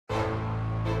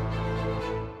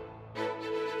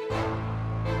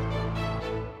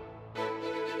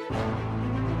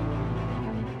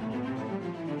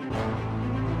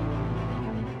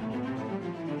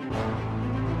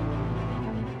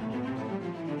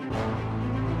Playing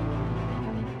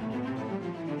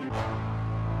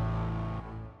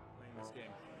this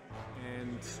game.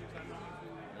 And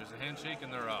there's a handshake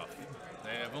and they're off.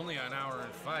 They have only an hour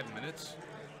and 5 minutes.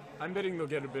 I'm betting they'll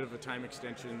get a bit of a time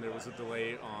extension. There was a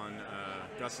delay on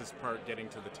Gus's part getting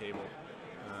to the table.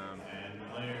 And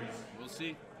players, we'll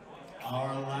see.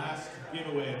 Our last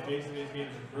giveaway of face-to-face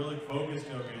games with acrylic focus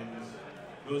tokens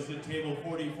goes to table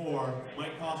 44,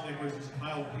 Mike Kosnick versus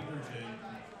Kyle Pinkerton.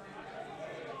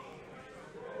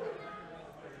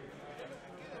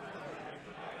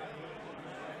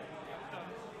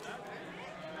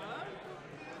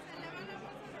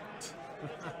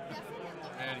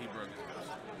 And he broke his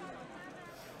ghost.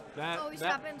 That always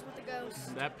happens with the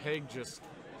ghost. That peg just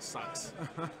sucks.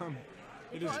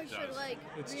 It is. Should, like,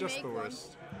 it's just the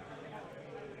worst.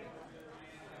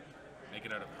 Make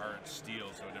it out of hard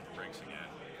steel so it never breaks again.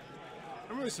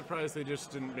 I'm really surprised they just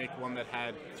didn't make one that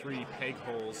had 3 peg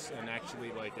holes and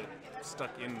actually like it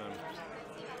stuck in them.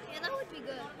 Yeah, that would be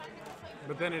good.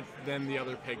 But then the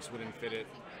other pegs wouldn't fit it.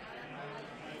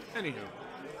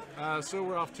 Anywho, so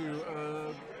we're off to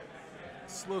a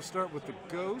slow start with the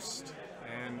ghost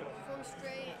and Full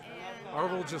straight and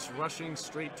Arvel just rushing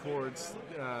straight towards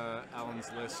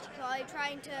Alan's list. probably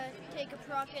trying to take a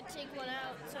procket, take one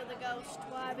out, so the ghost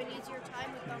will have an easier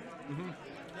time with them.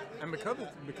 And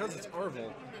because it's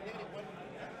Arvel,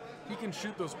 he can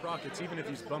shoot those prockets even if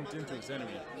he's bumped into his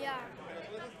enemy. Yeah.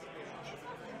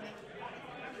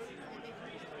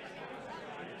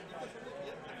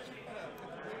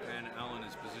 And Alan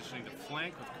is positioning to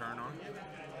flank with Carnor.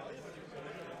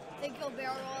 Think he'll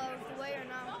barrel out of the way or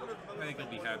not? I think he'll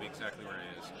be happy exactly where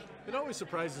he is. It always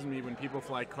surprises me when people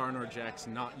fly Carnor jacks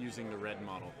not using the red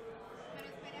model.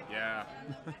 Yeah.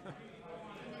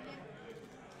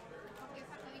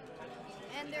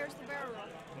 And there's the barrel roll.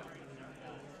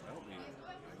 Well,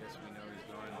 I guess we know he's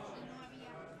going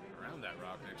around that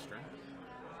rock next turn.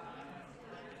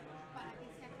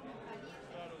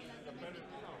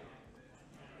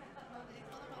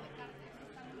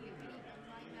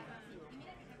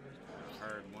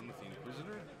 Hard one with the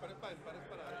Inquisitor.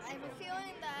 I have a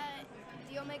feeling that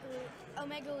the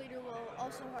Omega Leader will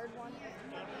also hard one.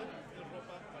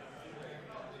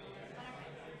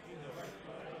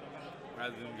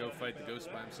 Rather than go fight the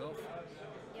ghost by himself?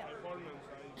 Yeah.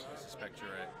 I suspect you're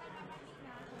right.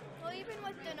 Well, even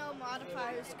with the no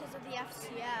modifiers because of the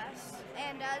FCS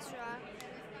and Ezra,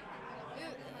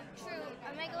 true,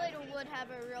 Omega Leader would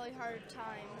have a really hard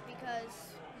time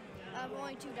because of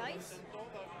only 2 dice,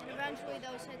 and eventually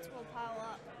those hits will pile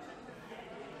up.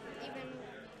 Even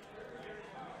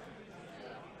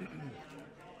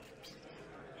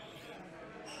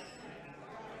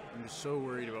I'm just so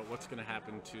worried about what's going to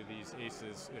happen to these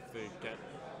aces if they get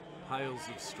piles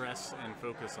of stress and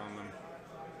focus on them,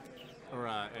 or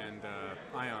and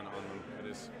ion on them. That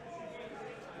is.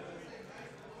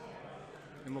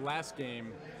 In the last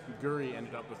game, Guri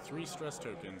ended up with 3 stress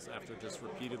tokens after just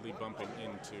repeatedly bumping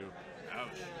into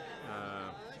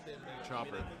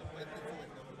Chopper.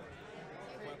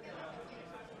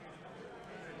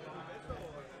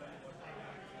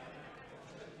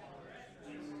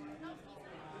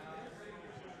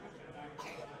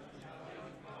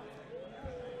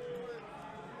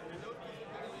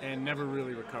 And never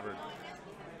really recovered.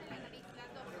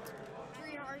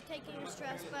 pretty hard taking your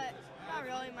stress, but not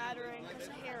really mattering because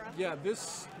of Hera. Yeah,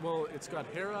 well, it's got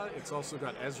Hera, it's also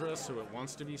got Ezra, so it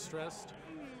wants to be stressed.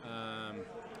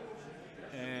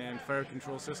 And fire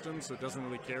control system, so it doesn't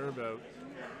really care about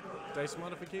dice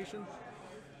modification.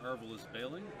 Arvel is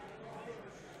bailing.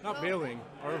 Not bailing.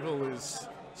 Arvel is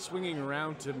swinging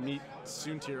around to meet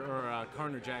Soontir or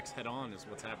Carnor Jax head on is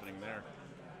what's happening there.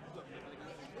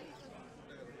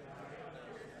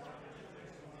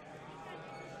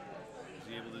 Is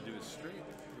he able to do it straight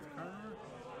with Carnor?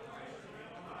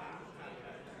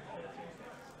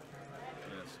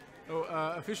 Yes. Oh,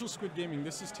 official Squid Gaming,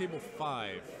 this is table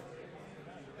 5.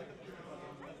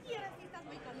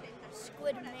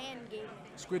 Squid Man Gaming.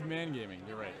 Squid Man Gaming,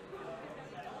 you're right.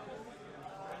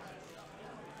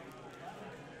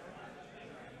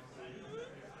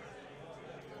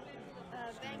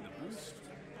 Getting the boost.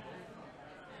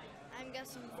 I'm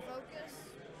guessing focus.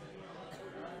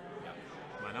 Yeah.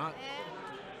 Why not? And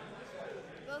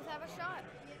both have a shot.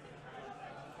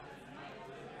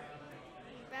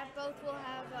 That both will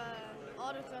have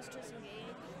auto thrusters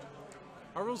engaged.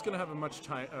 Arvel's going to have a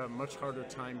much harder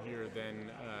time here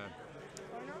than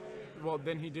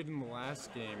than he did in the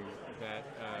last game that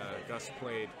Gus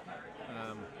played.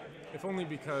 If only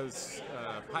because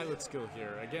pilot skill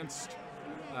here against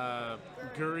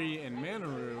Guri and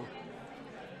Manaru.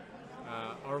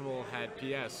 Arvel had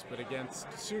PS, but against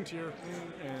Soontir,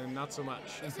 and not so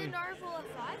much. Isn't Arvel a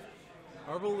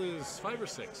 5? Arvel is 5 or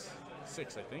 6?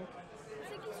 6, I think. I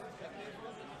think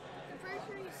I'm pretty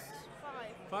sure he's 5.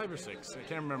 5 or 6, I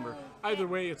can't remember. Oh, Either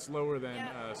way, it's lower than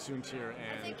Yeah. Soontir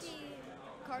I and... think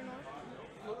Carnor.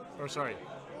 Or sorry,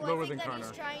 Well, lower I think than that Carnor.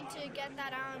 he's trying to get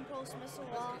that Ion Pulse missile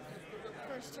off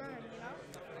first turn, you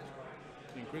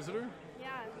know? Inquisitor? Yeah,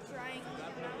 trying,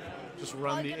 you know? Just run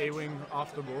Probably the gonna A-Wing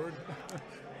off the board.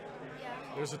 Yeah.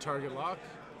 There's a target lock.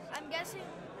 I'm guessing,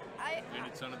 And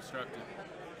it's unobstructed.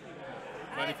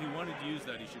 But if he wanted to use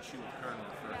that, he should shoot with Carnor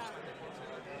first.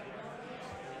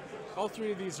 All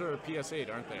 3 of these are PS8,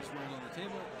 aren't they? Just rolled on the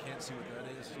table. Can't see what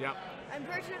that is. Yeah. I'm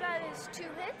pretty sure that is 2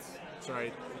 hits,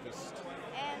 Sorry, just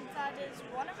and that is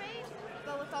 1 evade,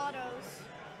 but with autos.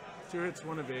 2 hits,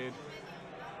 1 evade,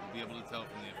 You'll be able to tell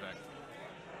from the effect.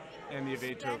 and the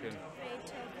evade Spent token. Evade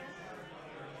token.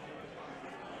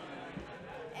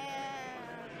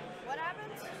 And what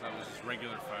happens? So that was just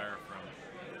regular fire from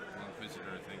the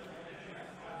Inquisitor, I think.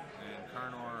 And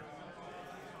Carnor,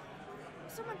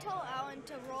 Someone tell Alan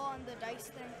to roll on the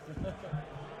dice thing.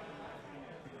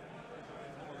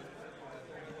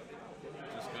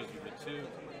 just goes with the 2.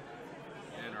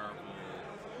 And Arvel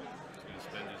is going to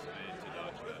spend his evade to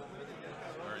dodge that.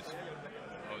 Or his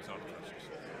auto thrusters.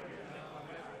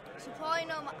 So probably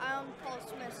no Ion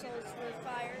Pulse missiles were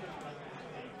fired.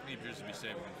 He appears to be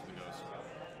saving them for the ghost.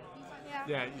 Yeah.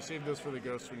 Yeah, you save those for the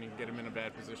ghost when you get him in a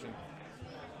bad position.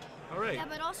 All right. Yeah,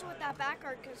 but also with that back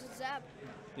arc because it's Zeb.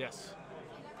 Yes.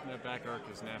 That back arc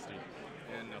is nasty.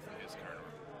 And nothing hits Carnor.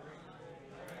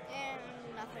 And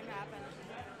nothing happened.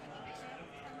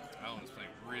 Alan's playing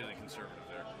really conservative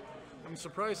there. I'm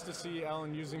surprised to see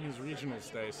Alan using his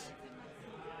regionals dice.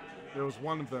 There was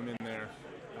one of them in there.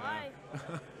 Why?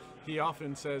 He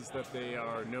often says that they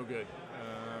are no good.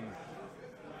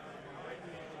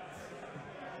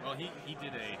 Well, he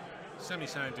did a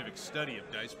semi-scientific study of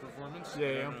dice performance. Yeah,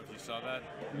 I yeah. don't know if you saw that.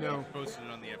 No. He posted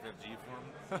it on the FFG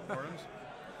forums,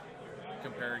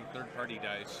 comparing third-party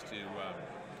dice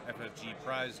to FFG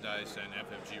prize dice and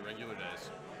FFG regular dice.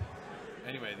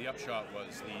 Anyway, the upshot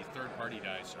was the third-party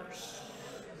dice were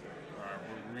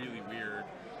really weird,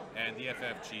 and the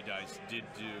FFG dice did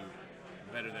do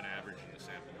better than average in the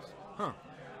samples. Huh.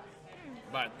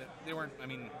 But they weren't. I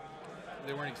mean,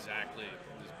 they weren't exactly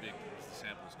as big as the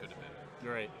samples could have been.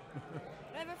 You're right.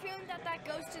 I have a feeling that that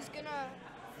ghost is gonna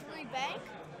 3 bank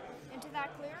into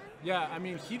that clearing. Yeah, I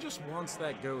mean, he just wants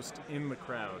that ghost in the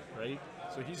crowd, right?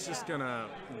 So he's just Yeah. gonna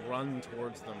run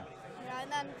towards them. Yeah,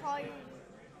 and then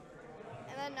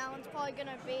Alan's probably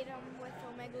gonna bait him with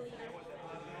Omega Leader.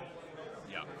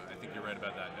 Yeah, I think you're right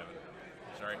about that, Devin.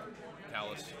 Sorry,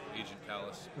 Callus, Agent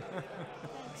Callus.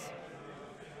 Thanks.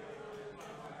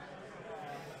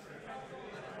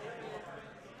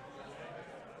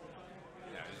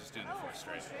 Yeah, he's just doing the 4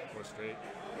 straight. Go straight.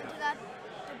 Into that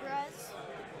Debres.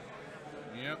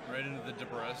 Yep, right into the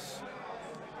debris.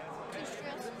 2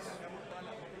 stresses.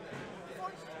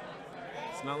 4.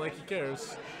 It's not like he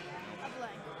cares. A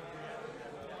blank.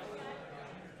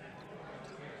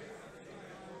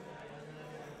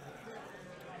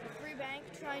 Free bank,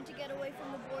 trying to get away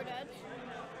from the board edge.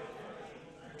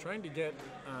 Trying to get,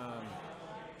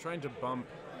 trying to bump,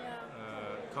 Yeah.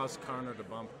 cause Carnor to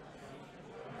bump.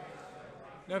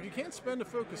 Now, if you can't spend a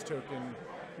focus token,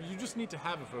 you just need to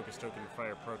have a focus token to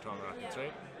fire proton rockets, Yeah.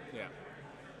 right? Yeah.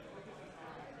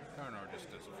 Carnor just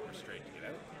does a 4 straight to get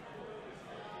out.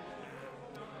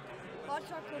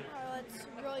 Botshot co-pilot's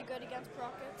really good against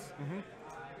rockets.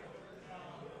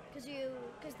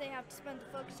 Because they have to spend the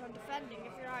focus on defending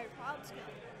if you're higher pilot skill.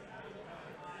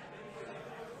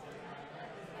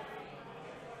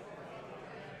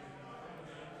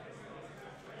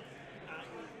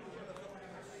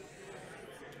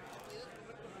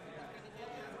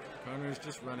 Carnor's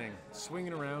just running,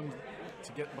 swinging around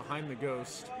to get behind the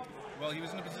ghost. Well, he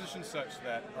was in a position such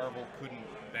that Arvel couldn't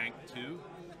bank 2,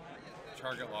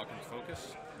 target lock and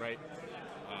focus. Right.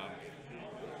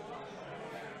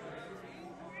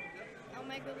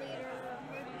 Omega Leader.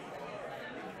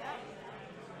 Yeah.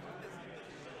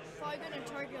 Probably gonna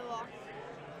target lock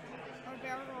or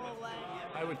barrel roll away.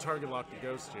 I would target lock the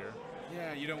ghost here.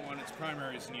 Yeah, you don't want its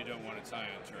primaries and you don't want its ion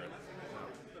turret.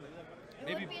 It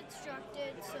Maybe- would be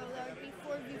instructed, so that would be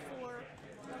 4v4.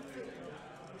 4v4.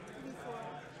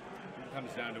 It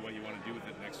comes down to what you want to do with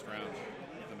it next round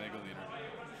with the Mega Leader.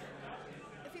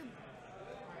 If you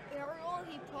barrel,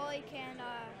 he probably can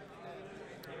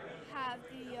have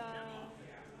the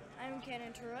iron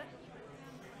cannon turret.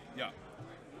 Yeah,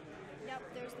 Yep,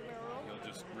 there's the barrel.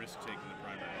 he'll just risk taking the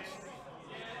primaries.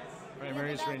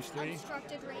 Primaries that's range 3.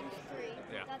 Unstructed range 3.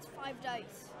 Yeah. That's 5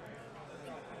 dice.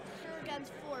 Sure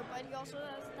against 4, but he also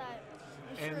has that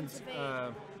insurance And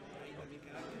evade.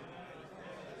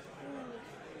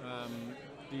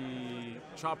 the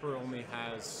chopper only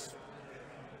has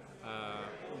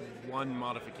one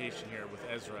modification here with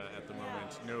Ezra at the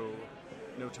moment.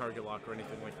 No target lock or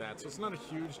anything like that. So it's not a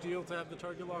huge deal to have the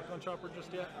target lock on chopper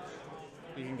just yet.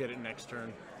 You can get it next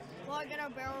turn. Well, I get a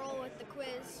barrel roll with the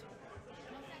quiz.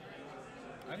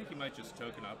 I think he might just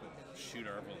token up and shoot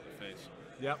Arvel in the face.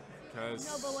 Yep, because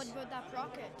No, but what about that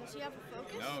rocket? Does he have a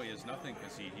focus? No, he has nothing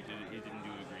because he didn't do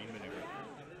a green maneuver.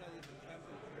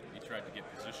 He tried to get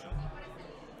position.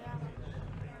 Yeah.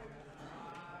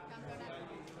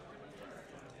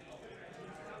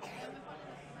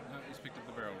 He's picked up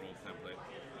the barrel roll template.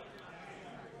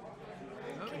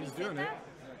 oh, Can he's he doing fit it. that?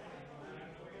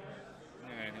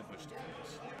 Yeah, he'll push to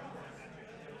focus.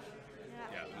 Yeah.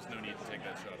 Yeah, there's no need to take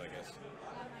that shot, I guess.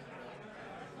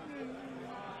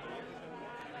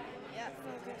 Yeah,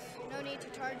 focus. No need to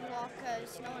target lock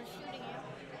because no one's shooting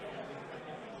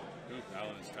you. Oop,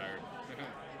 Alan is tired.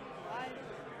 Why?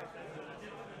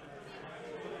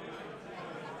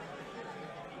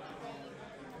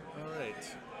 All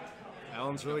right.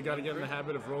 Alan's really got to get in the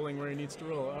habit of rolling where he needs to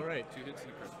roll. All right. 2 hits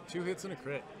and a crit. 2 hits and a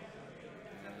crit.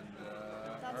 And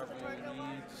That's the target Arvel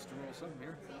one? needs to roll something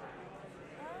here.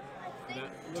 I think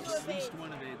That looks two At least evades.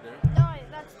 one evade there. No,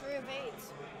 that's 3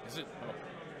 evades. Is it? Oh.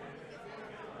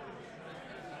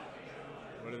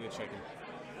 What are they checking?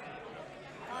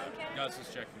 On cannon? Gus is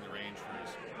checking the range for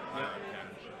his ion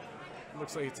cannon.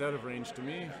 Looks like it's out of range to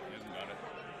me. He hasn't got it.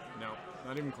 No,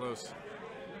 not even close.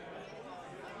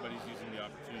 But he's using the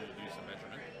opportunity to do some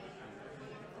measurement.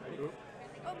 Oop.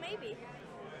 Oh, maybe.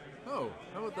 Oh,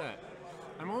 how about that?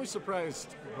 I'm always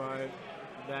surprised by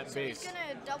that So base. he's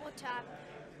gonna double tap,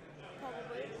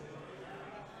 probably.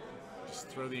 Just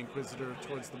throw the Inquisitor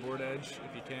towards the board edge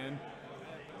if you can.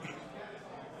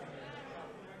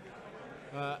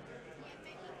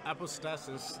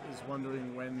 Apostasis is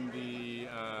wondering when the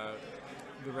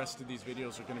rest of these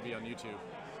videos are going to be on YouTube.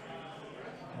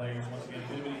 Players, once again,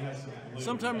 if anybody has some blue,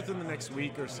 Sometime within the next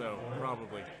week or so,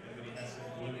 probably. anybody has some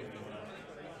blue,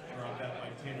 drop that by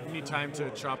table You need time to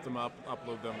 44. chop them up,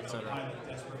 upload them, etc. Pilot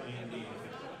desperately in need.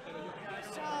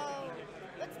 So,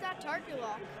 what's that target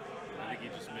lock? I think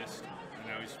he just missed. And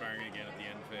now he's firing again at the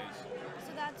end phase.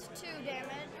 So that's 2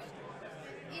 damage.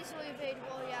 Easily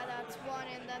evadable, yeah, that's 1,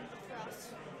 and then the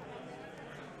thrust.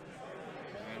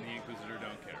 And the Inquisitor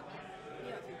don't care.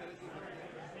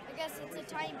 I guess it's a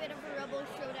tiny bit of a rebel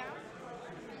showdown.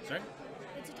 Sorry?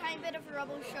 It's a tiny bit of a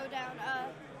rebel showdown.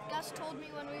 Gus told me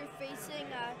when we were facing,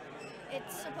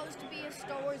 it's supposed to be a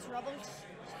Star Wars rebel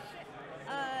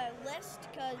list,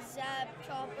 because Zab,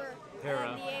 Chopper,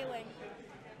 Hera. and the A-Wing.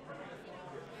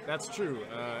 That's true.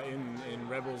 In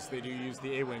Rebels, they do use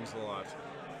the A-Wings a lot.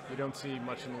 We don't see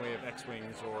much in the way of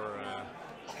X-Wings or...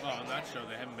 Well, on that show,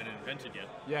 they haven't been invented yet.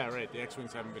 yeah, right, the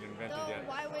X-Wings haven't been invented Though yet.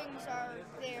 Y-Wings are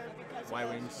there because of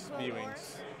Y-Wings, the Clone B-Wings.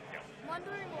 Wars.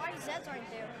 Wondering why Zeds aren't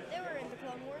there. They were in the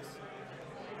Clone Wars.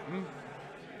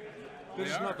 They're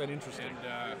just They not are. that interesting.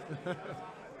 And,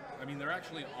 I mean, they're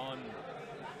actually on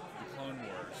the Clone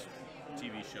Wars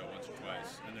TV show once or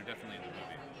twice, and they're definitely in the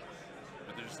movie.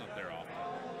 But they're just not there often.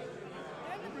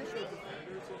 They're in the movie.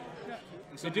 And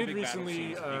They some of did the big battle recently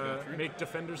scenes that you go through. make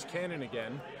Defenders canon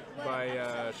again What by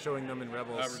episode? showing them in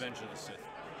Rebels. Revenge of the Sith.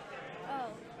 Oh,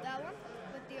 that one?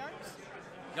 With the arcs?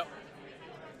 Yep.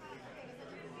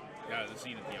 Yeah, the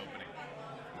scene at the opening.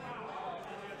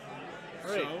 All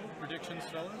right. So, predictions,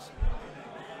 fellas?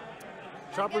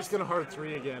 Chopper's gonna hard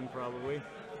 3 again, probably.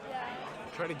 Yeah.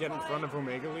 Try to get in front of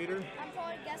Omega Leader. I'm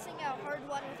probably guessing a hard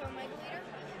one with Omega Leader.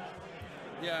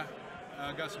 Yeah,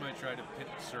 Gus might try to pit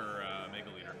Sir Mega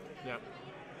Leader. Yep.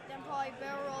 Then probably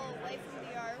barrel roll away from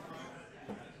the arc.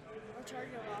 Or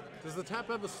target lock. Does the tap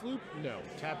have a sloop? No.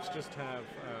 Taps just have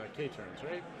K-turns,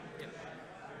 right?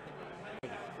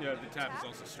 Yeah, the tap is Tap?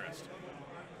 also stressed.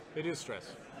 It is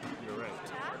stress. You're right.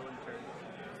 Tap?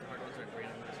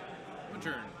 One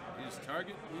turn. His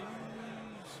target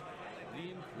is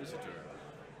the Inquisitor.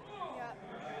 Yeah.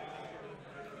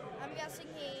 I'm guessing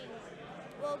he...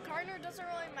 Well, Carnor doesn't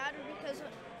really matter because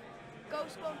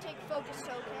Ghost won't take focus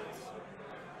tokens.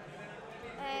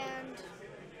 And...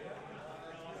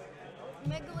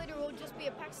 Mega Leader will just be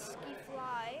a pesky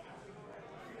fly.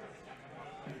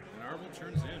 And Arvel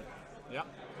turns in. Yep.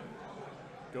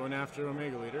 Going after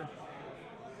Omega Leader.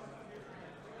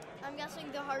 I'm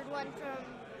guessing the hard one from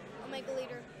Omega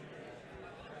Leader.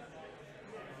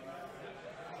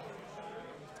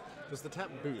 Does the tap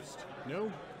boost? No?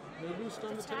 No boost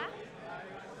on the tap? Tap?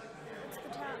 What's the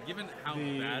tap? Given how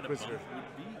The bad Inquisitor. a bump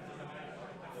would be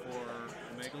for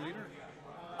Mega Leader.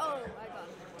 Oh, I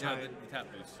got it. Yeah, the tap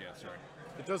boost. Yeah, sorry.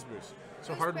 It does boost. So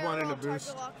Boost hard one and a barrel, boost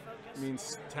target lock, focus.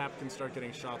 means Tap can start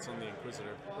getting shots on the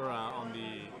Inquisitor, or on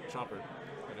the Chopper,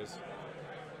 that is.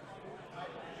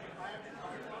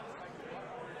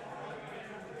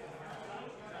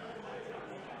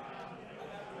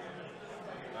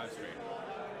 Five straight.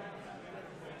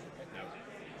 No.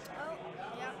 Oh,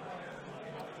 yeah.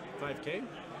 5K? No.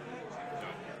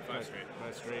 Five straight.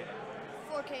 5 straight.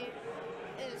 4K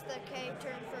is the K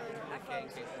turn for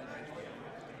FOs.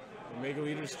 Mega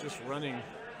Leader's just running.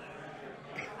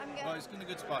 I'm Well, gonna. he's in a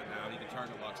good spot now. He can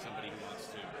target lock somebody he wants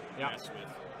to Yeah. mess with.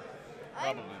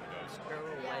 I'm, Probably the Ghost.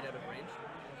 Carnor Yeah. wide out of range.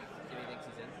 If he thinks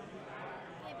he's in.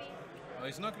 maybe. Well,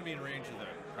 he's not going to be in range of the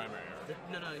primary arrow.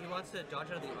 No, he wants to dodge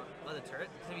out of the turret.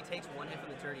 So if he takes one hit from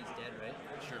the turret, he's dead, right?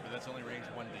 Sure, but that's only range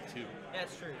 1d2, Yeah,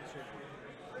 it's true. It's true.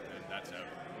 and that's out.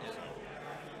 Yeah. So,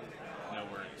 no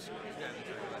worries. He's grabbing the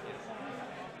turret. Yeah.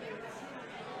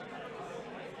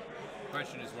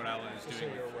 Question is what Alan is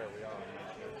doing. where we are.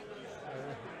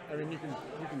 I mean, you can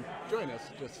join us.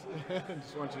 Just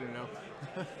just want you to know.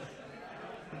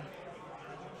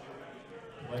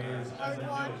 Players, as Hard a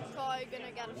one, note, probably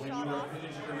gonna get a when shot you are off.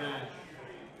 finished your match,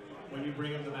 when you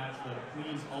bring up the match clip,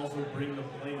 please also bring the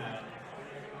playmat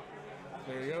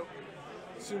There you go.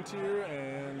 Soontir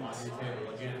and... on your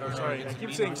table. Again, Oh, sorry, I if keep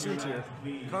you saying bring your Soontir. match,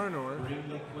 please Carnor. Bring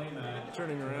the playmat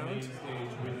Turning to the around. main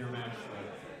stage with your match clip.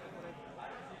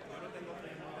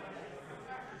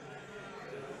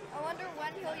 I wonder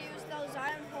when he'll use those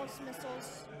Iron Pulse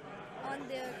missiles on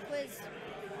the quiz.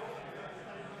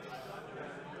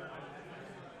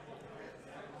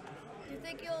 Do you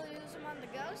think you'll use them on the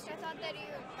Ghost? I thought that you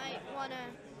might want to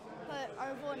put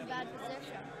Arvel in a bad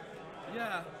position.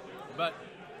 Yeah, but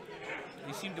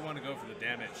he seemed to want to go for the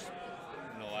damage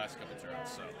in the last couple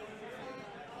turns, so.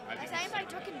 I think Has he's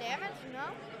anybody safe. taken damage? No?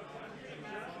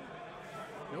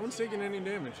 No one's taken any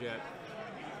damage yet.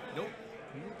 Nope.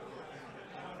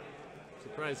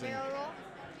 Surprising. Barrel roll.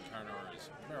 Carnor is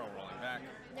barrel rolling back.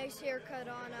 Nice haircut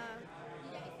on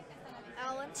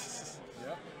Alan.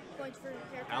 Yep. Points for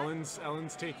haircut.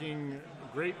 Alan's taking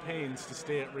great pains to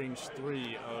stay at range 3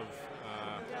 Ghost.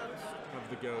 of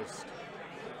the Ghost.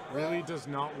 Really does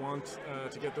not want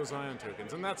to get those ion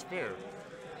tokens, and that's fair.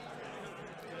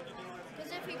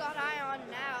 Because if he got Ion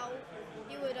now,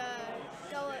 he would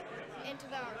go into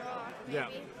that rock, maybe, Yeah.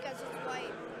 because it's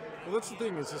white. Well, that's the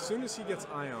thing, is as soon as he gets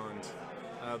ioned,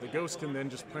 the Ghost can then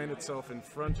just plant itself in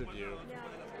front of you,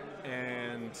 Yeah.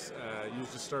 and you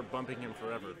just start bumping him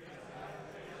forever.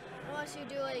 Unless you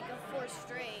do like a 4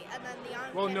 straight, and then the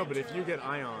Ion Well, can no, but if enter- you get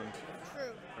ioned,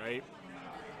 True. right?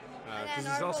 And Because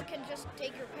then he's Arvel also, can just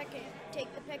take the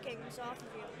pickings off of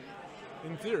you.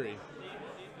 in theory,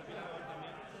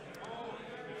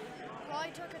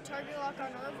 Probably took a target lock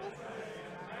on Arvel.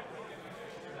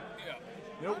 Yeah.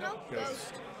 nope, Oh no,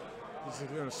 Ghost. He's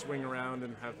just going to swing around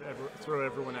and have throw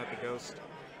everyone at the Ghost.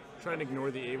 Try and ignore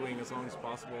the A-Wing as long as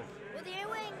possible. With the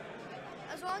A-Wing,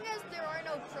 as long as there are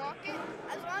no Crockett,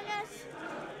 as long as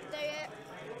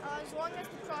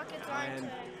the Crockets aren't.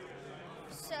 And-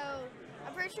 So,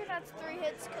 I'm pretty sure that's 3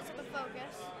 hits because of the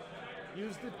focus.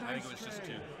 Use the I think it was just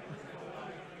 2.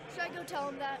 Should I go tell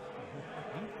him that?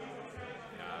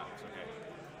 Nah, it's okay.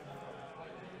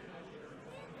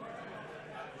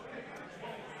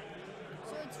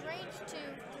 So it's range 2,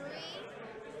 3.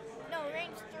 No,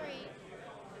 range 3.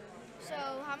 So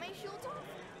how many shields off?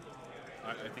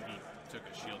 I think he took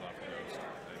a shield off the Ghost. I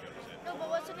think that was it. No, but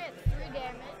wasn't it 3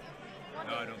 damage? One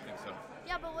No, I damage. don't think so.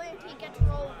 Yeah, but wouldn't he get to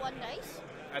roll 1 dice?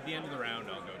 At the end of the round,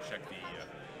 I'll go check the.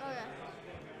 Okay.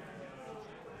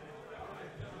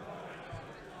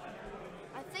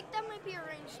 I think that might be a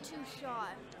range 2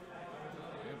 shot.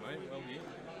 It might well be.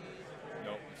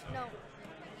 No, it's not. No.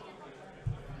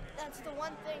 That's the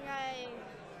one thing I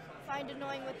find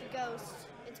annoying with the Ghost.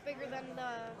 It's bigger than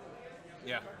the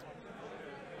Yeah.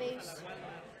 base.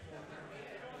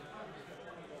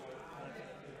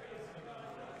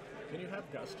 Can you have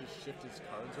Gus just shift his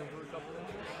cards over a couple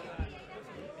inches?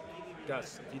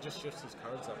 Gus, if he just shifts his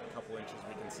cards up a couple inches,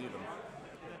 we can see them.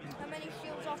 How many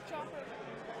shields off Chopper?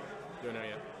 Don't know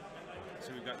yet.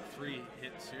 So we've got 3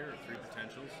 hits here, or 3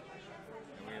 potentials.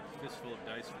 And we have a fistful of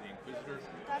dice for the Inquisitor.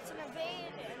 That's an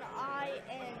evade, an eye,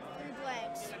 and 3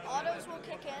 blanks. Autos will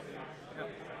kick in. Yep.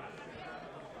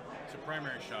 It's a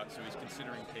primary shot, so he's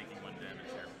considering taking 1 damage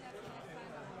here.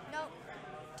 Nope.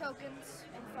 Tokens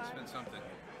and It's 5. been something.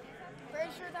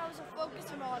 Pretty sure that was a focus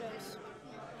and autos.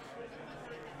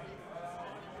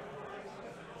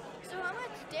 So how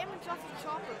much damage off of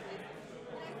Chopper?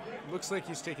 Looks like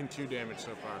he's taken 2 damage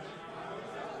so far.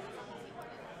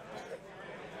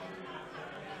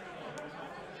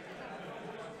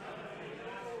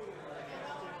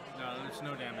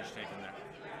 Almost no damage taken there.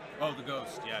 Oh, the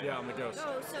ghost, yeah. Yeah, on the ghost.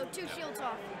 Oh, so 2 shields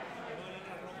off.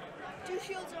 2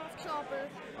 shields off Chopper.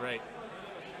 Right.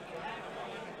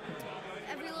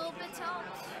 Every little bit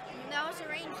helps. And that was a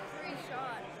range 3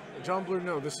 shot. John Blur,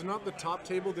 no, this is not the top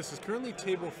table. This is currently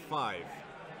table 5.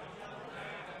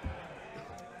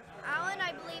 Alan,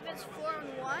 I believe, is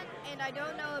 4-1, and I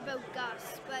don't know about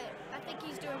Gus, but I think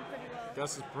he's doing pretty well.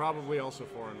 Gus is probably also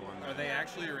 4-1. Are they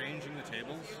actually arranging the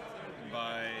tables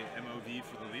by MOV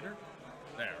for the leader?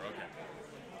 There, okay.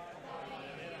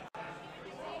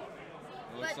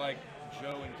 It looks But- like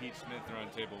Joe and Keith Smith are on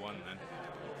table 1 then.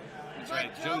 That's But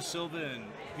right, Joe- Joe Silva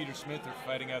and Peter Smith are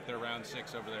fighting out their round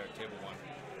 6 over there at table 1.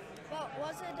 But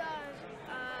wasn't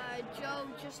Joe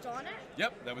just on it?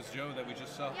 Yep, that was Joe that we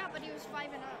just saw. Yeah, but he was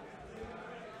 5-0.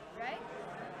 Right?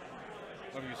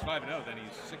 Oh, he was 5-0, then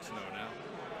he's 6-0 now.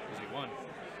 Because he won.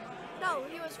 No,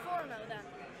 he was 4-0 then.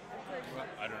 I'm pretty sure. Well,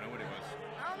 I don't know what he was.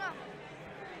 I don't know.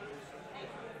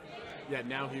 Yeah,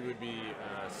 now he would be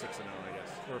 6-0, I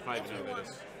guess. Or 5-0, that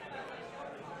is.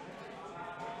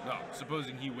 No,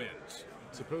 supposing he wins.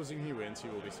 Supposing he wins, he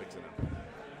will be 6-0.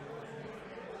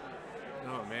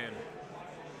 Oh, man.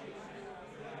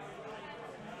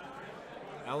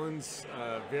 Alan's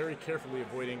very carefully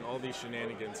avoiding all these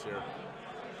shenanigans here.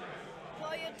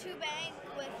 Play a 2-bank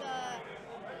with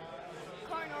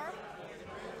Carnor.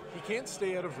 He can't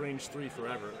stay out of range 3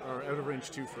 forever, or out of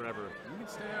range 2 forever. You can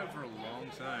stay out for a long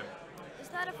time. Is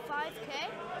that a 5K?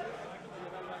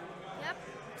 Yep.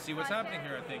 See, what's 5K. happening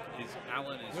here, I think, is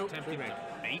Alan is Nope, attempting three to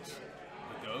bank. bait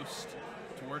the ghost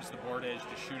towards the board edge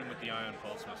to shoot him with the ion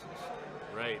pulse missiles.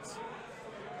 Right.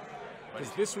 But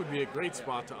Because this would be a great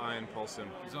spot to ion pulse him.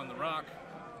 he's on the rock.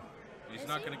 He's Is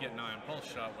not he? going to get an ion pulse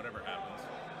shot, whatever happens.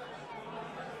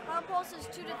 Pulse is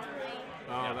 2 to 3.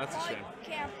 Oh, Yeah. that's a Probably shame.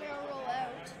 can't barrel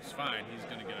out. It's fine. He's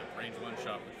going to get a range 1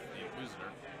 shot with the Inquisitor.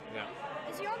 Yeah.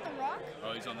 Is he on the rock?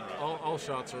 Oh, he's on the rock. All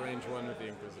shots are range 1 with the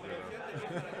Inquisitor,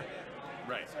 though.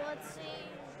 Right. So let's see.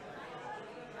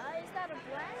 Is that a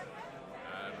blank?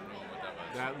 I don't know what that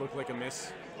was. That looked like a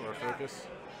miss or a focus.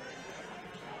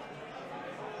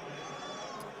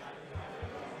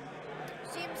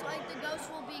 Seems like the ghost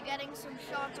will be getting some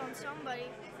shots on somebody.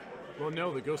 Well,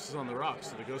 no, the ghost is on the rock,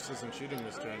 so the ghost isn't shooting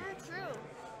this turn. Yeah, true.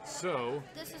 So,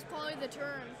 This is probably the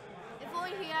turn. If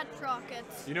only he had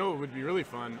prockets. you know what would be really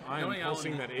fun? I am Knowing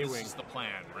pulsing Alan, that This A-wing. is the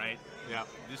plan, right? Yeah.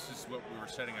 This is what we were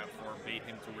setting up for. Bait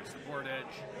him towards the board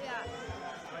edge.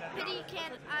 Yeah. Pity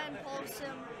can't impulse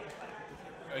him.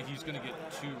 He's going to get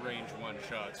 2 range 1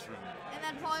 shots from. And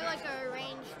then probably like a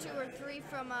range 2 or 3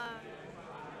 from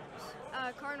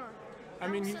Carnor. I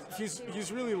mean, Almost said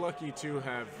he's really lucky to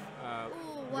have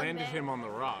Ooh, one landed bang. him on the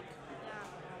rock.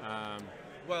 Yeah.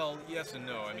 Well, yes and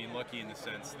no. I mean, lucky in the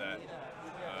sense that.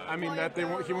 I mean, Well, that he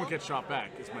won't roll. get shot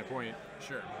back, is my point.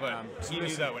 Sure, but so he this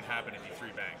knew is- that would happen if he 3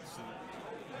 banked. So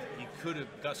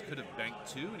Gus could have banked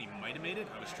 2, and he might have made it.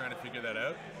 I was trying to figure that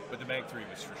out, but the bank 3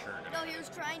 was for sure No, gonna. he was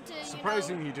trying to,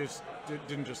 Surprising he just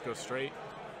didn't just go straight.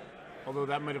 Although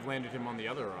that might have landed him on the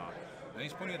other rock. Then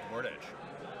he's pointing at the board edge.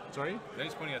 Sorry? Then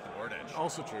he's pointing at the board edge.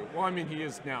 Also true. Well, I mean, he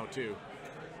is now, too.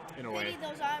 In a way. Pity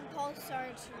those iron pulse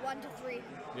aren't 1 to 3.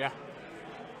 Yeah.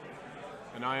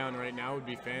 An ion right now would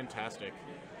be fantastic.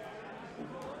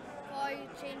 Probably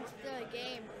change the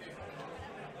game.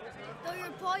 Though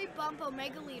you'd probably bump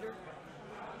Omega Leader.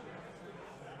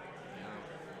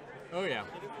 Oh, yeah.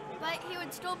 But he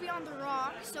would still be on the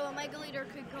rock, so Omega Leader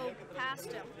could go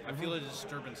past him. I feel a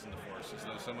disturbance in the force, as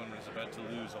though someone was about to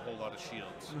lose a whole lot of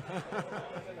shields.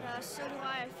 So do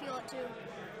I feel it too.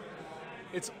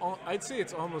 I'd say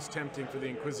it's almost tempting for the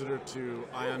Inquisitor to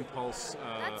ion pulse.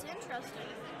 That's interesting.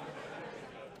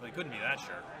 Well, he couldn't be that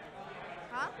sure.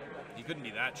 Huh? He couldn't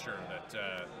be that sure that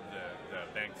the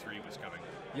bank 3 was coming.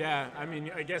 Yeah, I mean,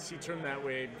 I guess he turned that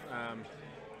way,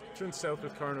 turned south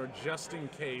with Carnor just in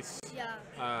case Yeah.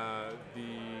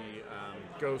 the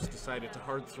Ghost decided to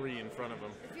hard 3 in front of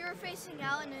him. If you were facing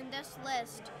Alan in this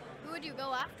list, who would you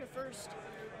go after first?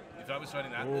 If I was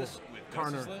fighting that Oh, list with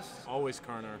Gus's Carnor. list, Always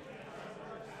Carnor.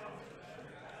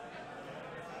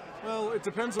 Well, it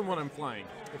depends on what I'm flying.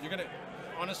 you're gonna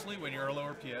honestly, when you're a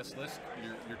lower PS list,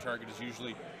 your target is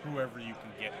usually whoever you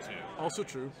can get to. Also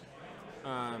true.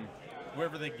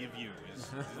 Whoever they give you is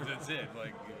that's it.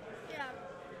 Like Yeah.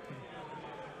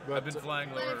 But I've been flying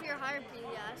But lower. if you're higher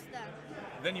PS,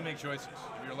 Then you make choices.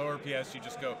 If you're lower PS, you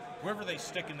just go whoever they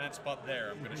stick in that spot there.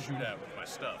 I'm gonna shoot at with my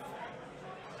stuff.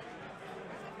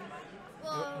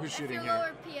 well, Who's if shooting you're here?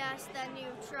 lower PS, then you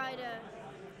try to.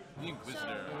 The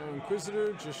Inquisitor.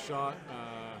 Inquisitor just shot.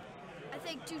 I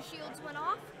think 2 shields went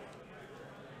off.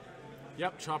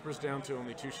 Yep, Chopper's down to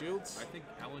only 2 shields. I think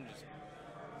Alan just.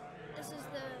 This is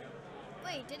the.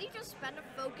 Wait, did he just spend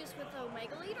a focus with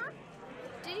Omega Leader?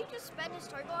 Did he just spend his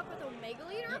target lock with Omega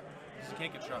Leader? Yep. He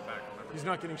can't get shot back, remember? He's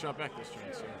not getting shot back this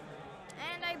turn, so.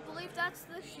 And I believe that's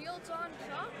the shields on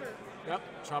Chopper. Yep,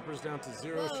 Chopper's down to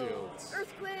 0 Whoa. shields.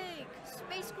 Earthquake!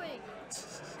 Spacequake!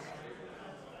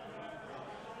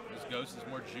 This ghost is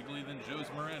more jiggly than Joe's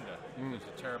Miranda. There's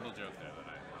a terrible joke there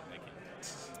that I'm making.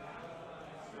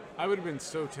 I would have been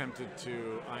so tempted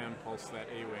to Ion Pulse that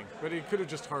A-Wing, but he could have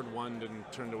just hard won and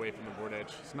turned away from the board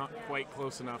edge. It's not quite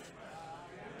close enough.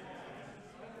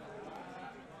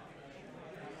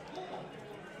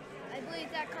 I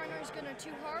believe that Carnor is gonna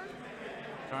too hard.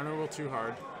 Carnor will too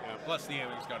hard. Yeah. Plus, the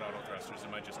A-Wing's got auto thrusters.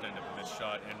 It might just end up a missed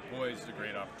shot, and boy, is it a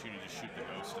great opportunity to shoot the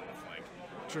ghost in the flank.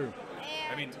 True.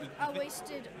 And I mean, a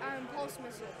wasted pulse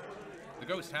missile. The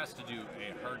ghost has to do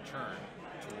a hard turn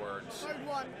towards Hard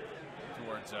one.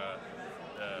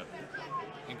 the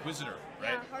Inquisitor,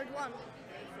 right? Yeah, hard one.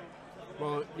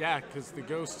 Well, yeah, because the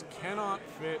ghost cannot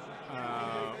fit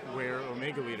where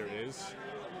Omega Leader is.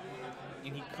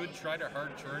 And he could try to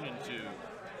hard turn into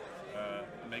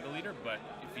Mega Leader, but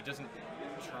if he doesn't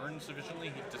turn sufficiently,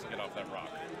 he doesn't get off that rock.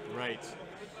 Right.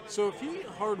 So if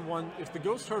if the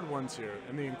ghost hard ones here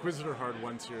and the Inquisitor hard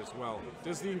ones here as well,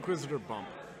 does the Inquisitor bump?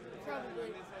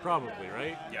 Probably. Probably,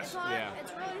 right? Yes, Yeah.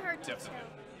 It's really hard to definitely.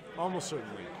 tell. Almost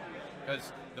certainly.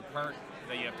 Because the part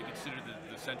that you have to consider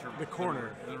the center, The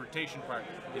corner. the rotation part,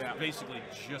 is Yeah. basically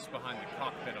just behind the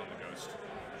cockpit on the ghost.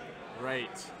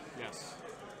 Right. Yes.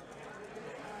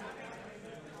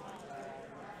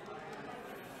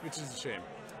 Which is a shame.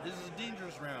 This is a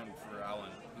dangerous round for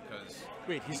Alan because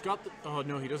Wait, he's got the... Oh,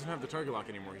 no, he doesn't have the target lock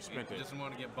anymore. He spent he it. doesn't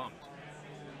want to get bumped.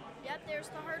 Yep, there's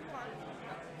the hard one.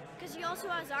 Because he also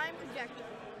has Ion Projector.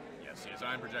 Yes, he has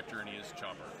Iron Projector and he is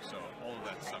Chopper, so all of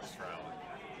that sucks for Alan.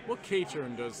 What K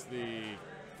turn does the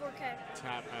 4K.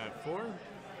 tap at 4?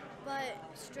 But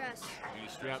stress.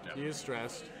 He's stressed Yep, out. he is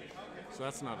stressed. So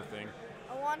that's not a thing.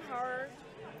 A one hard.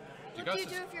 What do you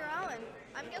Gus do is- if you're Alan?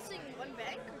 I'm guessing one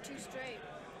bank or two straight.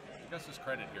 To Gus's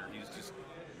credit here, he's just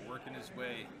working his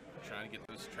way, trying to get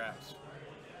those traps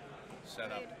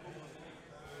set up.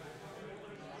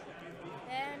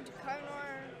 And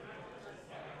Carnor.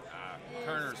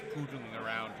 Carnor's poodling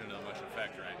around to no much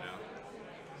effect right now.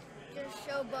 Just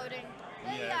showboating.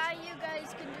 Hey, Yeah. yeah, you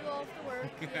guys can do all the work.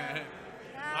 Yeah.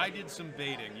 I did some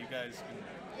baiting. You guys can.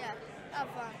 Yeah, have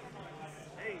fun.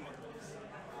 Yeah.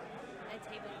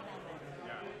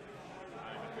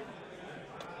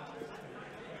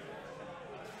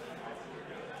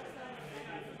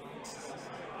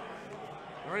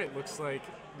 All right, looks like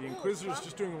the Inquisitor's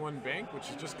just doing one bank, which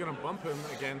is just going to bump him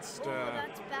against Oh,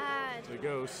 that's bad. the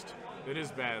Ghost. It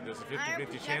is bad. There's a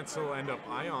 50-50 chance he'll end up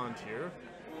Ioned here.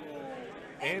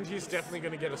 And he's definitely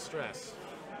going to get a stress.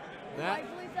 I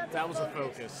believe that's that a was a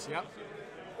focus. focus, yep.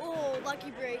 Oh,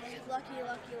 lucky break. Lucky.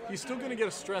 He's still going to get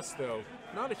a stress, though.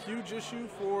 Not a huge issue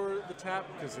for the tap,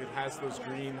 because it has those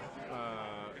green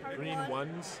one.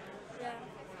 ones. Yeah.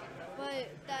 But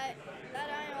that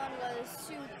Ion was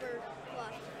super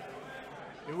clutch.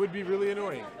 It would be really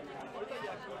annoying.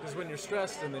 Because when you're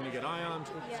stressed and then you get ioned,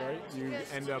 Yeah, sorry, you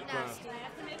just end up nasty.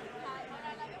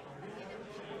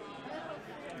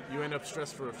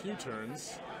 stressed for a few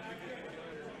turns.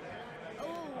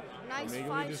 Oh, nice Omega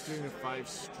five. Leader's doing a 5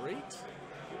 straight.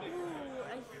 Ooh,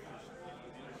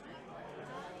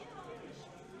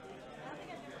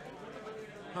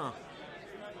 Huh.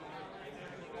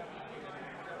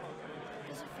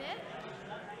 does it fit?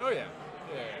 Oh yeah.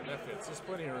 Yeah, that fits. There's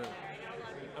plenty of room.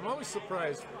 I'm always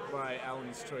surprised by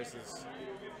Alan's choices.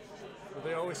 But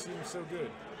they always seem so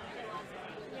good.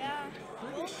 Yeah.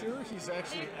 Pretty sure he's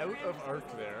actually out of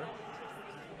arc there.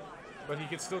 But he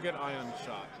could still get ion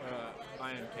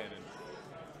cannon.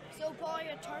 So probably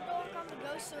a target lock on the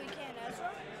ghost so he can't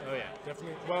Ezra? Oh yeah,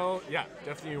 definitely. Well, yeah,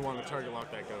 definitely you want to target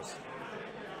lock that ghost.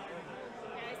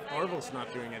 Arvel's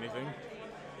not doing anything.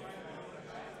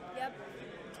 Yep.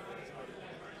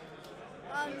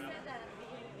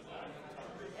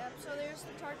 Yep, so there's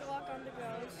the target lock on the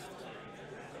ghost.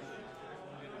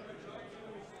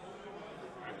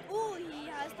 Ooh, he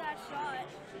has that shot.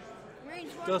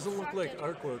 Range 1 Doesn't look like obstructed.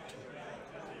 arc worked.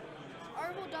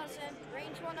 Arvel doesn't.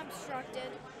 Range 1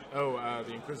 obstructed. Oh,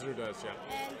 the Inquisitor does, yeah.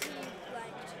 And he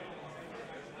blanked.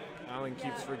 Alan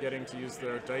keeps Yeah. forgetting to use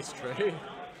their dice tray.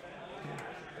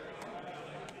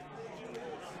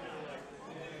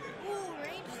 Ooh,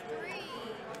 range 3.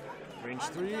 Range On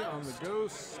the 3 on the ghost.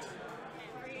 ghost.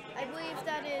 I believe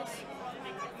that is.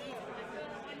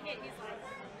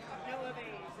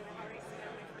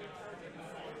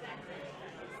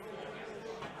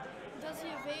 Does he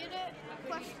evade it?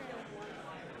 Question.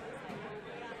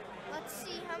 Let's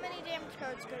let's see how many damage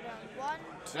cards go down. 1,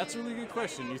 2. That's a really good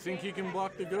question. You think he can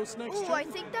block the ghost next Ooh, turn? I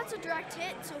think that's a direct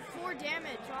hit, so 4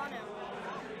 damage on him.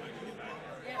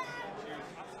 Yeah.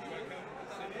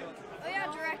 Oh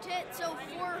yeah, direct hit, so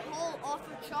 4 hull off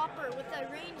of Chopper with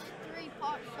a range 3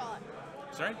 pot shot.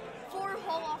 Sorry? 4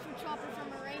 hull off of Chopper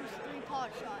from a range 3 pot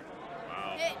shot.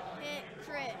 Wow. Hit,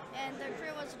 crit, and the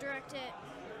crit was a direct hit.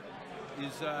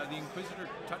 Is the Inquisitor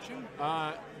touching?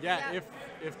 Yeah, Yeah.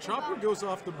 if Chopper goes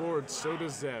off the board, so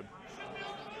does Zeb.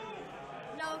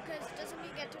 No, because doesn't he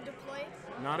get to deploy?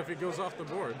 Not if it goes off the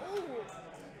board. Ooh.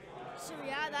 So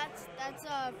yeah, that's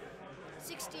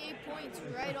 68 points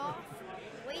right off.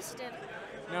 Wasted.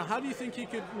 Now, how do you think he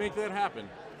could make that happen?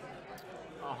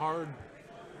 A hard...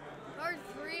 Hard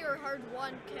 3 or hard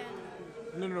 1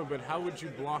 can. No, but how would you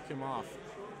block him off?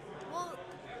 Well,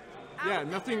 Yeah,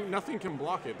 nothing can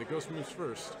block it. The ghost moves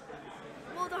first.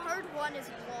 Well, the hard 1 is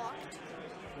blocked.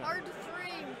 Hard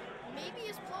 3 maybe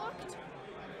is blocked.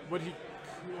 What he...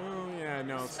 Oh, yeah,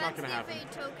 no, it's not going to happen.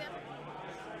 Spends the evade token.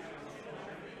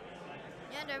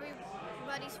 And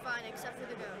everybody's fine except for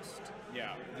the ghost.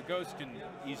 Yeah, the ghost can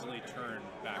easily turn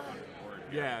back onto the board.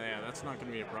 Yeah, that's not going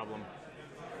to be a problem.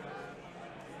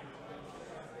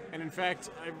 And in fact,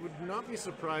 I would not be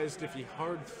surprised if he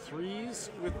hard 3s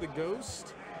with the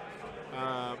ghost,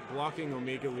 blocking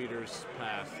Omega Leader's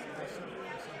path.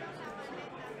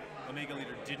 Omega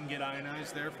Leader didn't get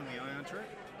ionized there from the ion turret,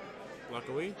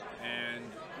 Luckily. and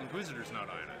Inquisitor's not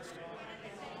ionized.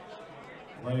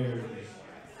 Players,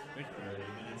 30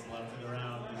 minutes left in the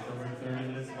round. Just over 30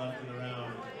 minutes left in the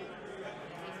round.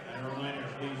 And a reminder,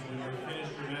 please, when you're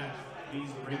finished your match,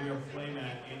 please bring your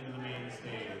playmat into the main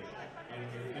stage. And when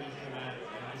you're finished your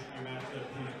match,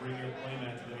 please bring your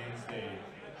playmat to the main stage.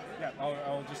 Yeah,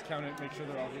 I'll just count it, make sure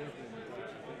they're all here.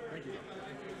 Thank you.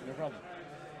 No problem.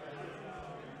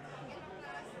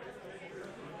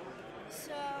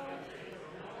 So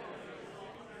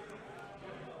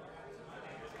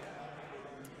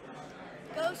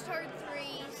ghost hard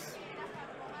 3s,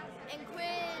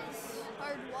 Inquiz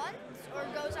hard 1s, or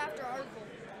goes after Arvel.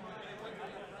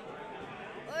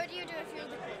 What do you do if you're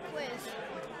the quiz?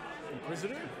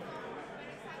 Inquisitor?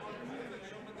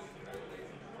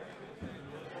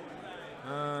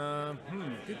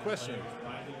 Good question.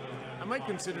 I might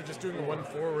consider just doing a 1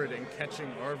 forward and catching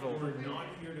Arvel. We're not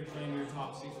here to claim your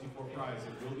top 64 prize.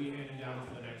 It will be handed down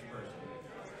to the next person.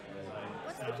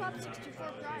 What's the top 64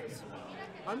 prize?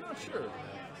 I'm not sure.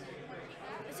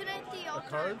 Isn't it the A altar?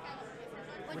 card?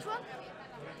 Which one?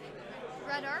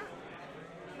 Red art?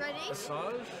 Red ace?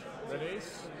 Assage? Red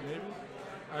Ace? Maybe?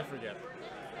 I forget.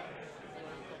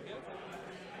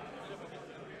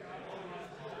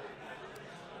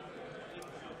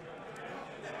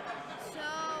 So,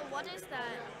 what is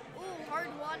that? Ooh, hard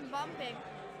 1 bumping.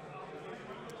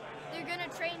 They're gonna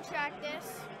train track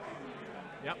this.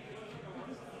 Yep.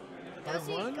 Does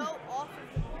he Hard 1? go off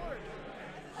of the board?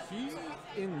 He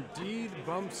indeed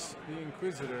bumps the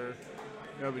Inquisitor.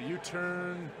 No, but you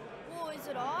turn... Oh, is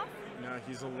it off? No,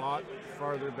 he's a lot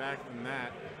farther back than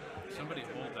that. Somebody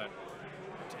hold that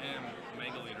damn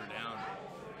Omega Leader down.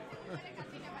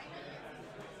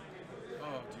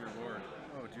 Oh, dear Lord.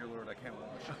 Oh, dear Lord, I can't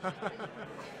watch.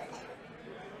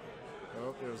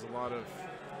 Oh, there's a lot of...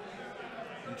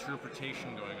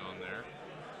 Interpretation going on there.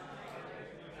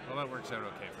 Well, that works out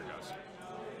okay for Gus.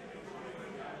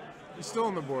 He's still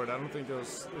on the board. I don't think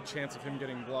there's a chance of him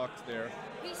getting blocked there.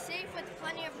 He's safe with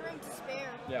plenty of room to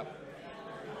spare. Yeah.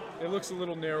 It looks a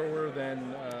little narrower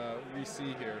than we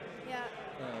see here. Yeah.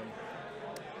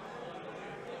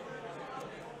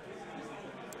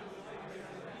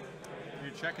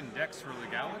 You're checking decks for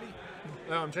legality?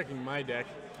 No, I'm checking my deck.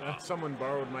 Someone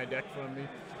borrowed my deck from me.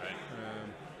 Right.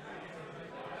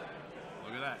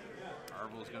 Look at that.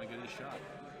 Arvel's gonna get his shot.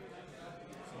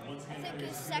 I think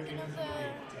he's second of the...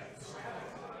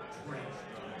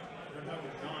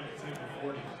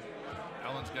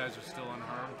 Alan's guys are still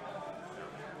unharmed.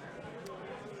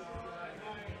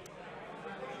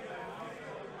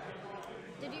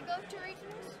 Did you go to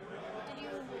regionals? Did you...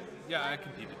 Yeah, I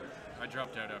competed. I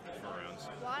dropped out after 4 rounds.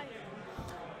 Why?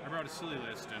 I brought a silly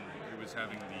list and it was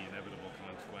having the inevitable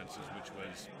consequences, which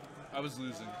was I was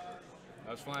losing.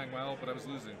 I was flying well, but I was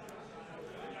losing.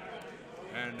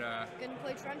 And, Gonna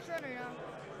play trench run or no?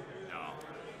 no.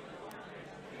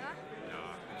 Huh? No.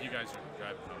 If you guys are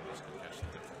driving home, just gonna catch the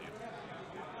tip with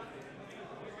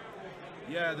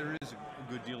you. Yeah, there is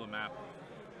a good deal of map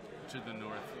to the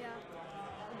north. Yeah.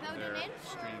 About There, an inch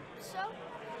stream. or so?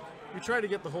 We try to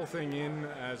get the whole thing in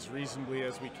as reasonably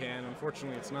as we can.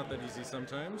 Unfortunately, it's not that easy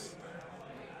sometimes.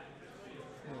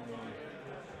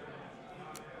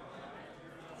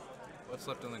 What's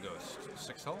left on the Ghost?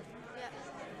 6 hull? Yeah.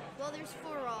 Well, there's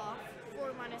 4 off.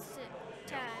 4 minus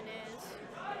 10 is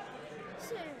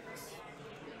 6.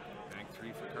 Bank 3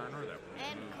 for Carnor. That would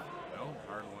And move. No,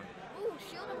 hard one. Ooh,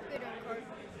 shield upgrade on card.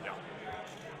 Yeah.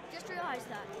 Just realized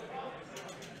that.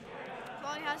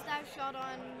 Probably has that shot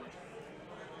on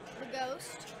the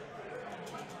ghost.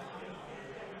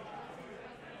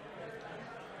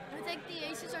 I think the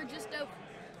aces are just out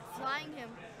flying him.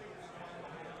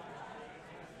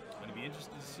 I'm gonna be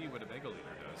interested to see what a Mega Leader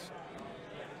does.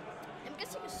 I'm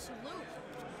guessing a sloop.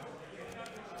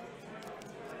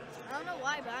 I don't know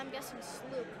why, but I'm guessing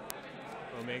sloop.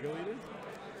 Omega leader?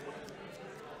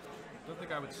 Don't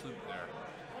think I would sloop there.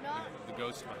 Why not? The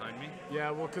ghost behind me.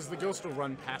 Yeah, well, because the ghost will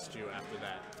run past you after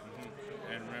that.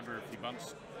 And remember, if he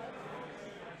bumps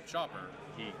Chopper,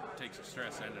 he takes a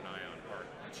stress and an ion, or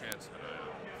a chance of an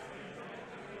ion.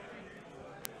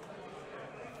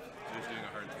 So he's doing a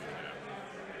hard thing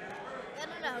now. I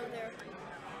don't know there.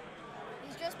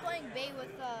 He's just playing bait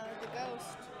with the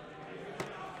ghost.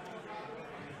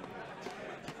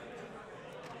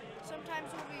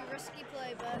 Sometimes it will be a risky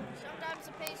play, but sometimes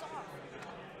it pays off.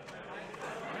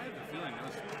 I have a feeling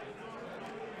those.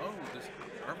 Oh, this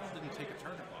Arvel didn't take a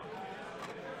target lock.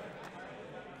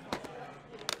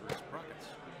 For his rockets.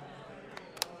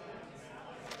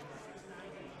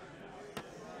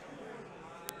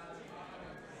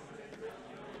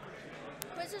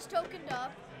 Quiz is tokened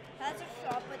up, has a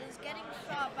shot, but is getting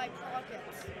shot by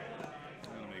rockets.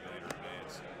 I'm gonna make later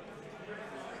advance.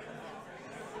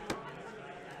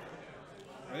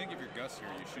 I think if you're Gus here,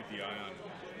 you shoot the ion.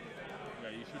 Yeah,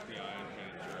 you shoot the ion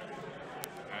cannon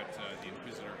at the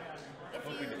Inquisitor, If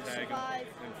hoping you to tag survive,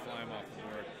 him and fly him off the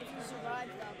board. if you survive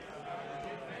them.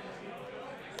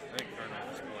 I think Carnor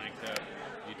just blanked out.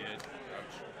 You did.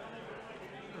 Ouch.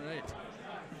 All right.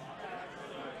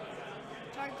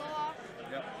 Target go off,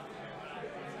 Yep.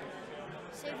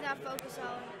 save that focus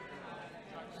out.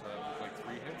 So that looked like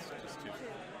 3 hits, just 2.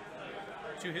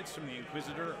 2 hits from the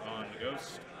Inquisitor on the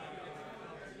Ghost.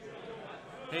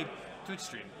 Hey, Twitch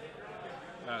stream.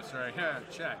 Sorry,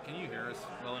 chat, can you hear us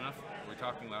well enough? Are we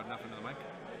talking loud enough into the mic?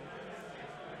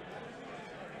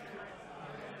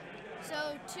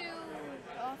 So 2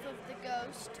 off of the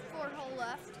ghost, 4 hole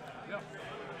left. Yep.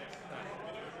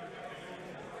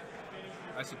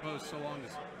 I suppose so long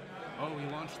as... Oh, he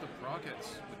launched the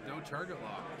rockets with no target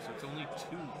lock, so it's only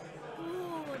 2.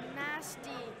 Ooh, nasty.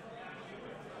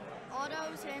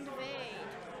 Autos and evade.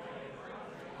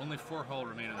 Only 4 hull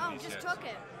remain on the Oh, D6. just took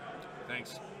it.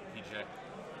 Thanks, PJ.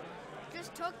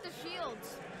 Just took the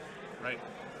shields. Right,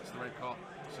 it's the right call.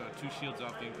 So 2 shields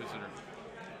off the Inquisitor.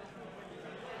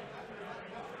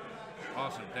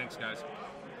 Awesome, thanks guys.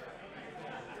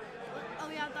 Oh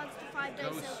yeah, that's the 5 dice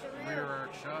Ghost out the rear rear.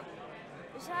 arc shot.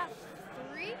 Is that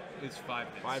 3? It's 5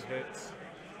 hits. 5 hits.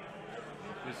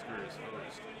 Inquisitor is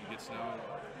hosed. He gets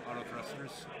no auto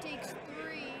thrusters. Takes 3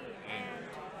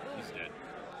 and He's dead.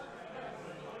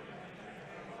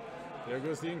 There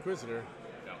goes the Inquisitor.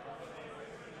 No.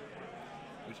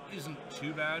 Which isn't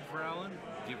too bad for Alan,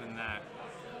 given that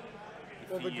if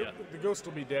Well, he, the ghost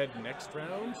will be dead next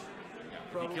round.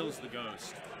 if probably. he kills the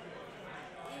ghost,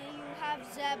 you have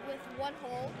Zeb with 1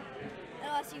 hold,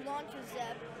 unless he launches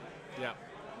Zeb. Yeah.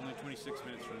 only 26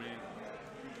 minutes remain.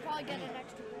 Probably get an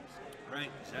extra boost.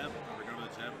 Right, Zeb. We're going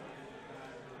to Zeb.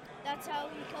 That's how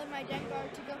he killed my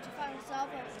Dengar to go to final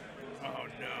salvo. Oh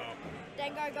no.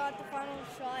 Dengar got the final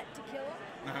shot to kill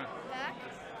him back.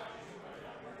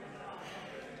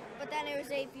 But then it was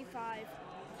 8v5.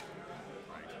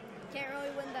 Can't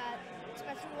really win that,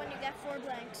 especially when you get 4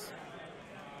 blanks.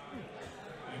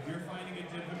 If you're finding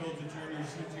it difficult to turn your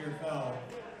suit to your fell,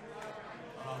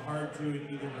 hard to in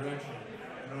either direction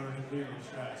in order to clear your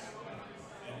stress.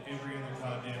 And every other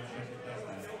goddamn ship does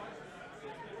that.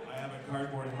 I have a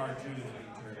cardboard hard 2 that's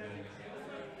being turned in.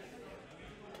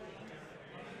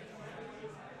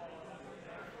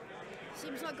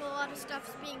 Seems like a lot of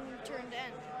stuff's being turned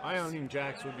in. Ioning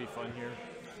Jax would be fun here.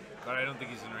 But I don't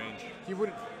think he's in range. He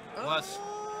would. Plus,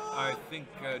 I think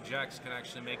Jax can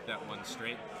actually make that one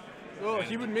straight. Well, And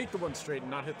he would make the one straight and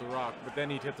not hit the rock, but then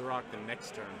he'd hit the rock the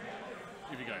next turn.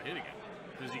 if he got hit again.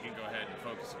 Because he can go ahead and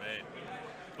focus evade.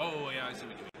 Oh, yeah, I see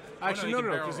what you mean. Actually, he no,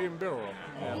 can because he can barrel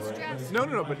roll. He's stressed.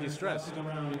 No, but he's stressed.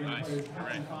 Nice, There's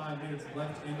right. 25 minutes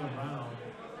left in the round.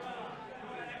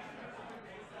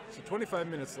 So 25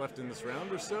 minutes left in this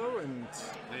round or so, and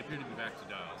They appear to be back to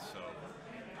dial, so...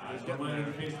 As a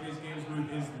reminder, the face-to-face games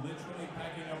booth is literally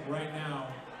packing up right now.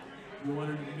 If you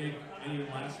wanted to make any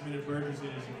last-minute purchases,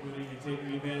 including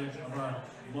taking advantage of our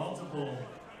multiple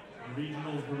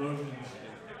regional promotions,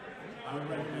 I would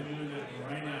recommend doing that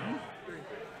right now.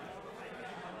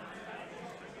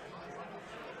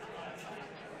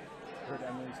 heard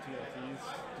Emily's TLTs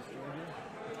destroyed you?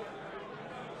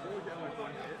 We'll get like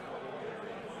one hit.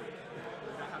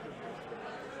 That happened.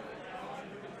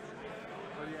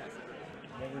 But yes,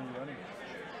 What were you running?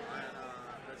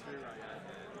 that's really right.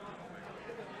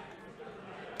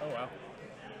 Oh wow.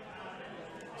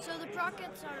 So the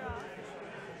Prockets are off.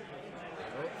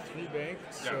 Oh, 3 bank,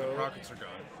 Yeah, the so rockets are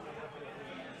gone.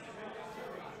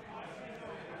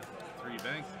 3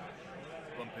 bank.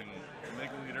 Bumping the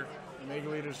Mega Leader. Mega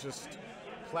Leader's just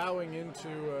plowing into,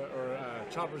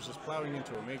 Chopper's just plowing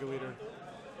into a Mega Leader.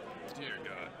 Dear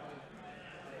God.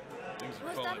 Things are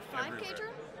Was falling that a 5K everywhere.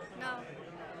 turn?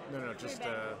 No. No, just 3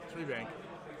 bank. 3 bank.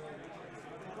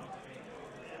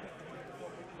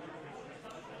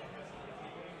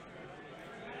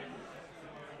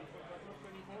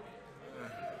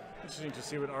 Interesting to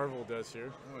see what Arvel does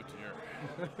here. Oh dear.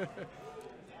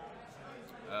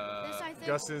 This I think.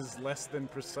 Gus's less than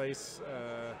precise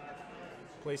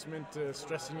placement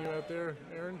stressing you out there,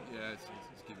 Aaron? Yeah, it's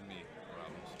giving me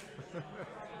problems.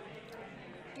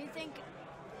 Do you think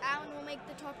Alan will make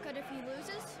the top cut if he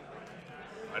loses?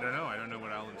 I don't know. I don't know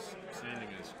what Alan's standing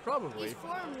is. Probably. He's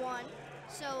 4-1,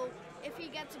 so if he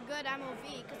gets a good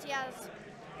MOV, because he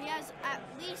has at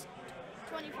least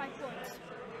 25 points.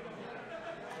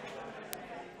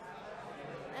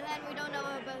 And then we don't know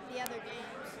about the other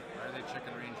games. Why are they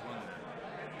checking range 1 there?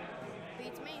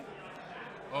 Beats me.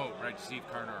 Oh, right. Steve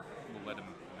Carnor will let him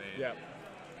evade. Yeah.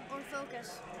 Or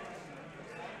focus.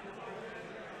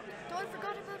 Don't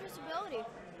forget about his ability.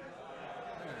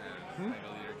 And Mega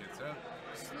Leader gets out.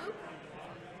 Sloop?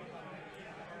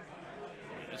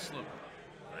 It's slow.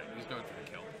 Right, he's going for the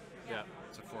kill. Yeah.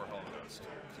 It's a 4 hull ghost.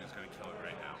 So he's going to kill it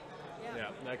right now. Yeah,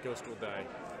 that ghost will die.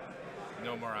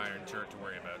 No more iron turret to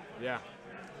worry about. Yeah.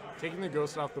 Taking the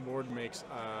ghost off the board makes.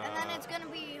 And then it's going to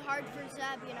be hard for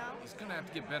Zeb, you know? He's going to have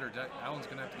to get better Alan's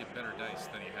going to have to get better dice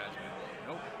than he has been.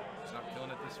 Nope. He's not killing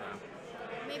it this round.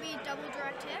 Maybe double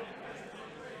direct hit?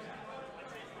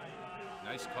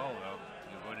 Nice call, though.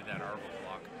 He avoided that Arvel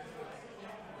block.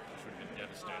 Which would have been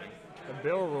devastating. A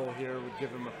barrel roll here would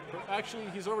give him a. Actually,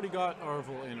 he's already got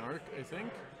Arvel in arc, I think.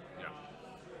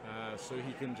 Yeah. So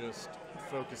he can just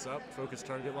focus up, focus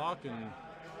target lock, and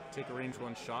take a range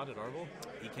 1 shot at Arvel.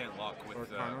 He can't lock with Or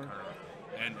Carnor. Carnor.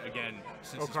 And again,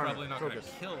 since he's Carnor, probably not going to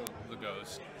focus. kill the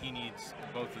ghost, he needs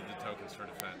both of the tokens for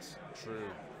defense.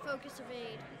 True. Focus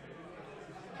evade.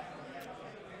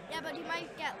 Yeah, but he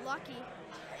might get lucky.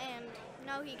 And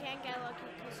no, he can't get lucky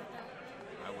because of that.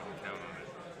 I wouldn't count on it.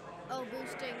 Oh,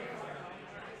 boosting.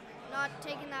 Not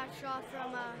taking that shot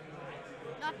from,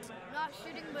 not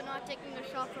shooting, but not taking the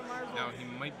shot from Arvel. Now, he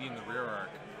might be in the rear arc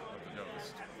of the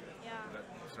ghost. Yeah.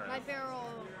 Sorry. My barrel.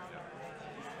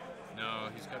 No,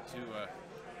 he's got to.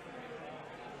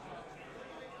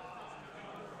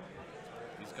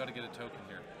 He's got to get a token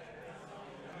here.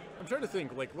 I'm trying to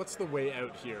think, like, what's the way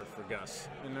out here for Gus?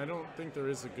 And I don't think there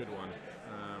is a good one.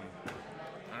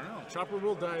 I don't know. Chopper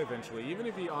will die eventually, even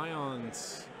if he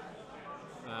ions.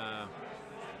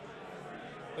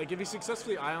 Like, if he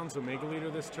successfully ions Omega Leader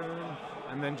this turn,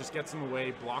 and then just gets him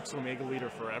away, blocks Omega Leader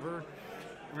forever.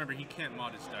 Remember, he can't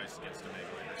mod his dice against Omega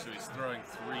Leader, so he's throwing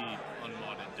 3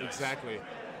 unmodded dice. Exactly.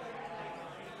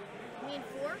 You mean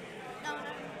 4? No.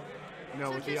 No,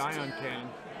 So with the just ion 2. cannon,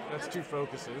 that's 2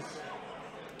 focuses.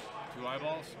 2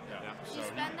 eyeballs? Yeah. So You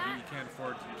spend that? he can't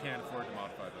afford to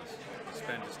modify this.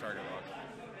 Spend his target lock.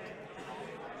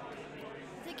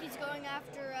 I think he's going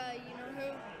after, you know who?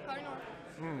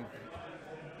 Carnor.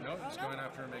 No, he's no. going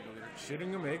after Omega Leader.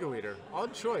 Shooting Omega Leader.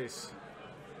 Odd choice.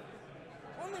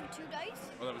 Only 2 dice?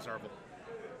 Oh, that was Arvel.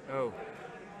 Oh.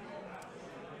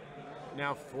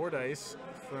 Now 4 dice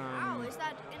Wow, from. is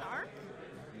that an arc?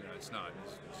 No, it's not.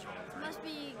 It's rolling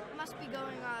 3. Must be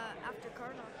going after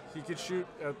Carnor. He could shoot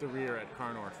out the rear at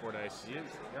Carnor, 4 dice. He is.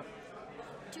 Yep.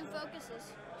 2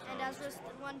 focuses. And Ezra's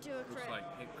 1 to a Looks crit.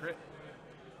 like hit crit.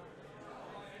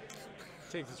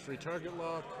 Takes his free target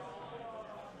lock.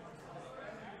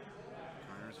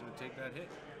 Carnor's going to take that hit.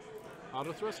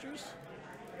 Auto thrusters?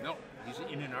 No, he's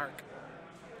in an arc.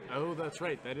 Oh, that's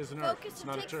right. That is an arc. Focus It's and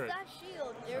not a takes turret. that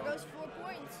shield. There goes 4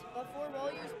 points. 4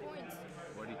 warriors points.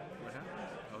 What happened?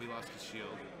 Oh, he lost his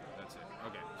shield. That's it.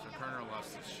 Okay, so Carnor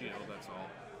lost his shield, that's all.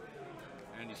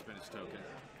 And he spent his token.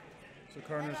 So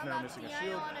Carnor's And now that's missing the a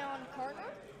shield. ion on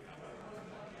Carnor.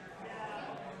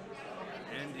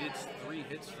 And it's 3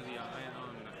 hits for the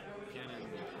ion cannon.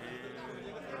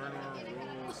 And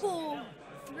Carnor rolls Oh,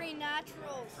 3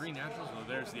 naturals. 3 naturals. Oh,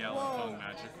 there's the Alan Whoa. Fung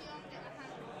magic.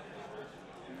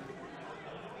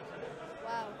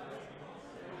 Wow.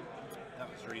 That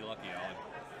was pretty lucky, Alan.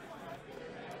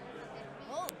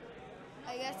 Well,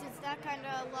 I guess it's that kind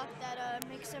of luck that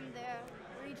makes him the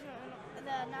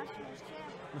the nationals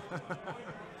champ.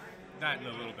 That and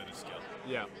a little bit of skill.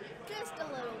 Yeah. Just a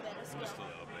little bit of skill. Just a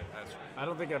little bit. That's right. I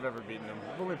don't think I've ever beaten him.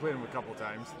 I've only played him a couple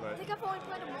times, I but think I've only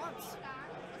played him once.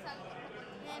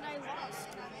 And I lost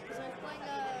because I was playing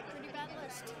a pretty bad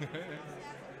list.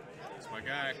 That's my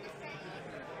guy.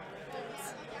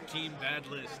 Team bad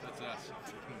list. That's us.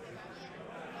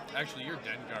 Actually, your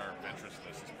Dengar Ventress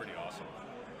list is pretty awesome.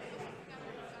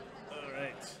 all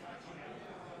right.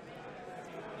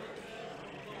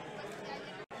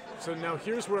 So now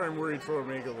here's where I'm worried for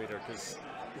Omega Leader because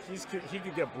he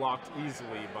could get blocked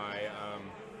easily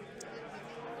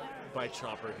by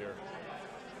Chopper here.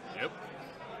 Yep.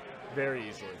 Very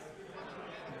easily.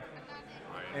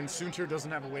 And Soontir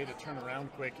doesn't have a way to turn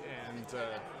around quick, and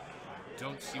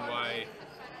Don't see why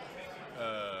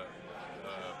 5K.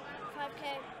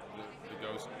 the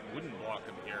Ghost wouldn't block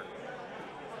him here.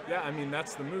 yeah, I mean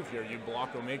that's the move here. You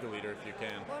block Omega Leader if you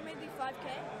can. Or maybe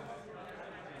 5K.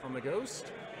 On the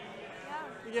Ghost? Yeah.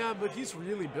 Yeah, but he's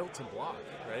really built to block,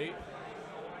 right?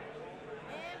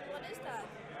 And what is that?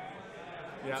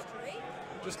 Yeah, Straight?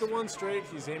 just the one straight.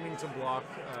 He's aiming to block.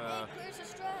 It clears the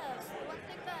stress. The one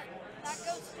thing that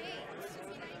ghost hates.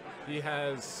 He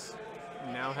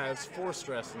now has 4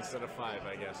 stress instead of 5,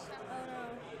 I guess.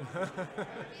 Oh no.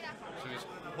 So he's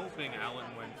hoping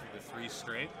Alan went for the 3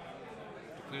 straight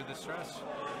to clear the stress.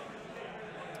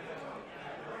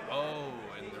 Oh,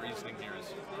 and the reasoning here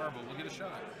is Arvel will get a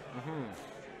shot.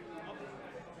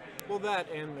 Well, that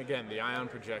and again the ion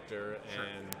projector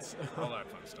and All that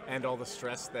fun stuff. and all the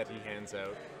stress that he hands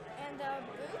out. And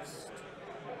boost.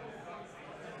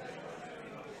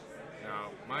 Now,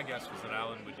 my guess was that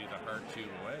Alan would do the hard 2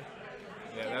 away.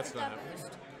 Yeah, Can't that's get not that happening.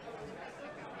 boost.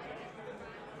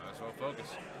 Might as well focus.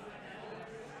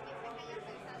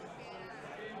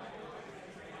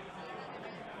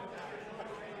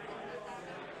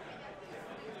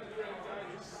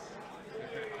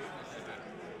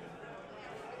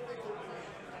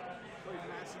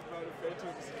 Massive amount of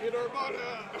phantoms in Armada!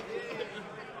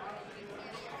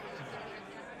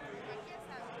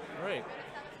 All right.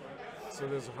 So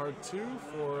there's a hard 2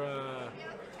 for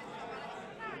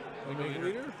Omega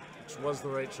Leader, which was the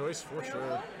right choice for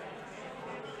sure.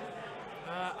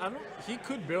 I don't. He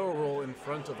could barrel roll in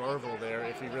front of Arvel there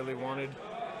if he really wanted.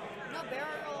 No barrel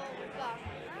roll.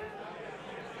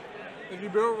 If you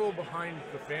barrel roll behind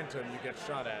the Phantom, you get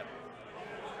shot at.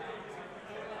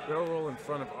 Barrel roll in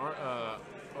front of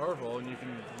Arvel, and you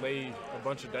can lay a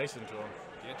bunch of dice into him.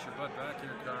 Get your butt back here,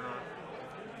 Carnor.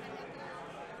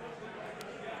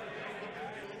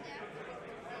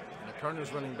 And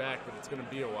Carnor's running back, but it's going to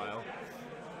be a while.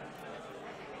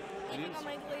 Leaving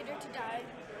Omega Leader to die.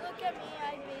 Look at me,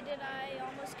 I baited, I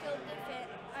almost killed the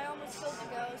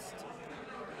ghost.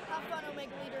 Have fun,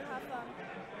 Omega Leader, have fun.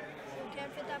 You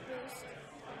can't fit that boost.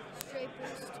 Straight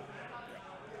boost.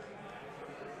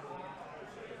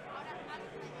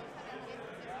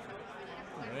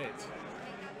 All right.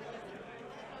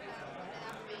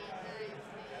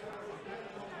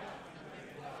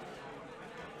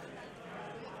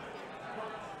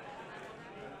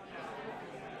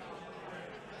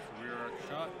 We are at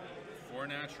shot 4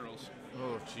 naturals.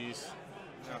 Oh, jeez.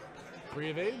 No. 3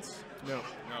 evades? No.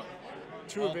 No.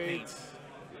 2 All evades. paint.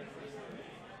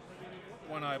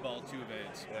 1 eyeball, 2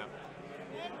 evades. Yeah.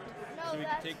 And, no, So we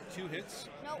can that's, take 2 hits.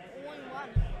 no, only one.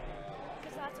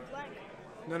 Because that's a blank.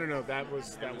 No. That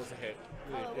was a hit.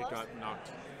 Oh, it It was? got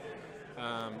knocked.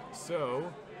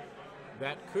 So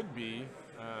that could be.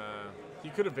 He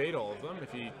could evade all of them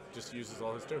if he just uses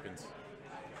all his tokens.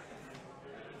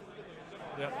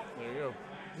 Yep. There you go.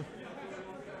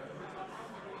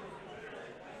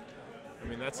 I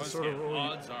mean, that's the Once sort of again, rule.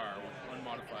 odds are with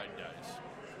unmodified dice.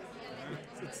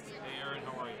 Hey Aaron,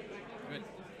 how are you? Good.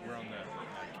 We're on the.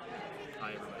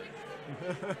 Hi everybody.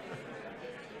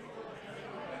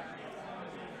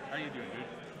 How you doing, dude?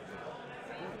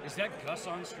 Is that Gus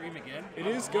on stream again? It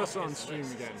is Gus on stream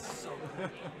again.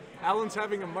 Alan's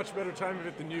having a much better time of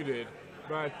it than you did,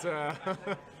 but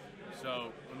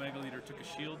So Omega Leader took a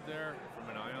shield there from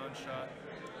an ion shot.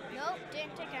 Nope,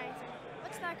 didn't take anything.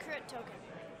 What's that crit token?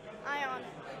 Ion.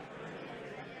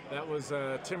 that was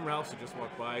Tim Ralphs who just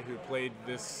walked by, who played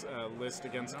this list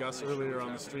against Gus earlier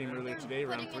on the stream earlier today,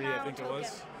 round Putting 3, an I ion think it token.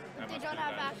 was. But they must don't be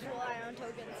have bad. actual ion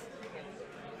tokens.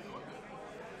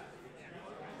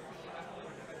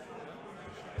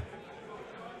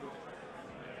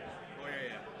 Oh,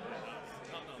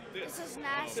 yeah. This is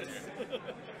nasty.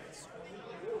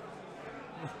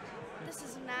 This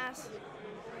is nasty.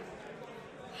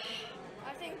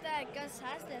 I think that Gus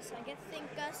has this. I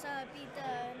think Gus beat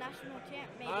the national champ,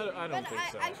 maybe. I don't but think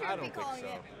so. I shouldn't I be don't think calling so.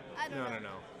 it. I don't know.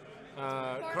 No.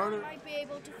 Carnor might be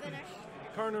able to finish.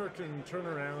 Carnor can turn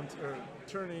around or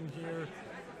turn in here,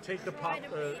 take the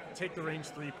take the range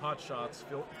 3 pot shots,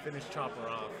 finish Chopper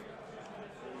off.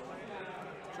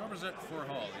 Chopper's at 4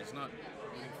 hull. He's not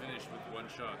getting finished with 1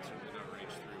 shot, certainly not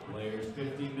range 3. Players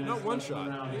 15 minutes Not 1 left in the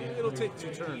shot. round. It'll take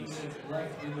 2 turns,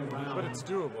 Left in the round. but it's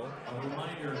doable. A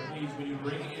reminder, please, when you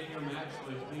bring in your match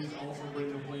list, please also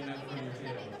bring the playmat from your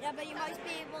table. Yeah, but you might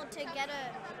be able to get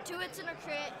 2 hits and a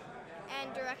crit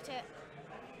and direct hit.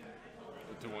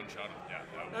 To 1 shot him, yeah.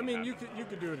 That I mean, happen. you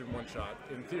could do it in 1 shot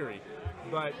in theory,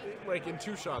 but like in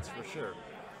 2 shots for sure.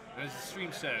 As the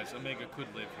stream says, Omega could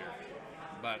live here,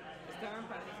 but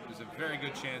there's a very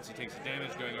good chance he takes the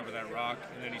damage going over that rock,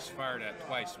 and then he's fired at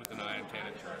twice with an ion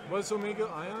cannon turret. Was Omega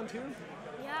ioned here?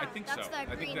 Yeah, I think that's so. that I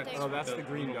green think that's thing. Oh, that's what the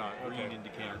green little dot, okay. Green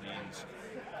indicator means.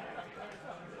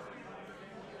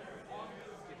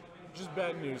 Just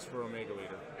bad news for Omega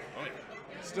Leader. Oh yeah.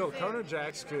 Still, Carnor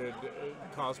Jax could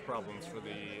cause problems for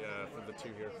the 2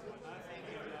 here.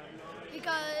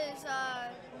 Because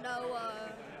no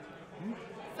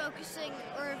focusing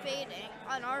or evading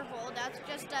on Arvel, that's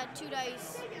just 2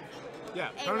 dice. Yeah,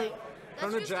 Anyway, that's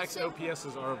Carnor just a Jax simple- OPS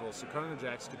is Arvel, so Carnor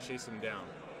Jax could chase him down.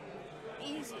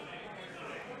 Easy.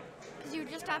 Because you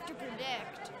just have to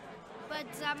predict.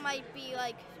 But that might be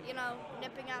like,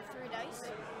 nipping out 3 dice.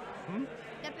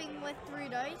 Nipping with 3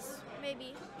 dice,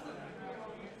 maybe.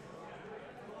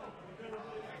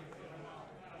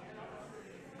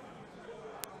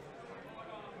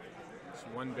 It's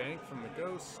 1 bank from the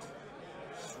Ghost.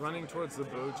 Just running towards the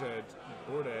board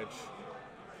edge.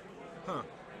 Huh.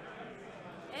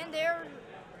 And there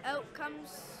out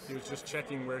comes. He was just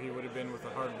checking where he would have been with a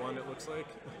hard 1, it looks like.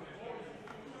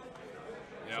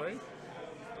 Yep. Right?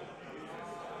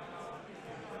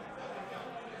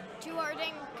 2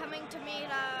 Harding coming to meet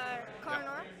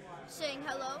Carnor, saying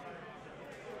hello.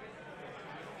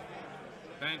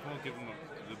 Bank won't give him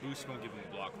the boost won't give him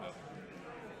a block though.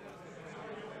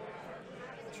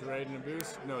 2 right and a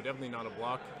boost? No, definitely not a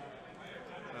block.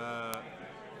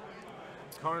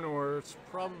 Carnor's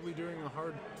probably doing a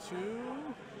hard 2.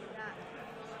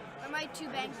 Or my 2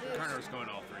 bank boost. Carnor's going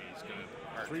all 3. He's going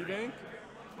hard 3 bank?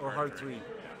 Or hard 3?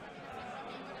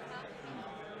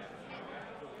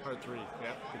 Hard 3,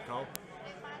 yeah, good call.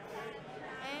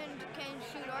 And can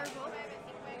shoot Arvel.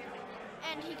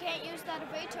 And he can't use that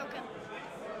evade token.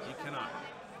 He cannot.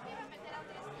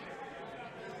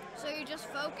 So you just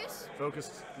focus,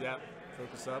 Focus, yeah,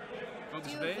 focus up.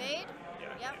 Focus do evade? evade. Yeah.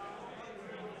 Yep.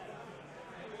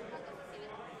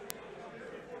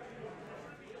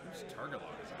 Whose target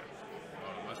lock is that?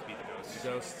 Oh, it must be the Ghost.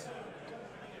 Ghost.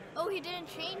 Oh, he didn't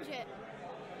change it.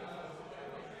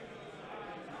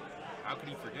 How could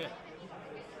he forget?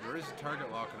 There is a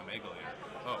target lock in Omega Leader.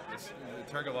 Oh,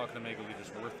 the target lock in Omega Leader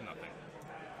is worth nothing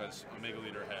because Omega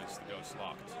Leader has the Ghost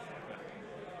locked.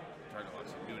 Target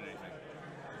lock's not doing anything.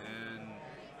 And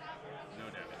no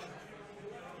damage.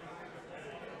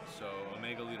 So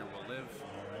Omega Leader will live.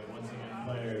 Alright, once again,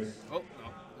 players, Oh, no.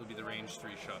 It'll be the range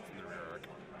 3 shot from the rear arc.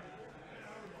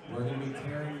 we're going to be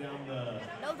tearing down the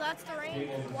No, that's the range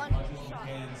tables as 1 much as shot. we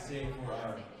can, save for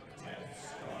our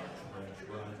 10-star trench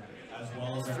run, as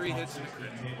well as our 3 top hits and a 16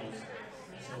 crit. tables.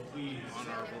 So please, On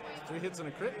Arvel. 3 hits and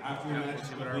a crit? after your Yeah, match, let's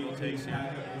see what complete, Arvel please takes here.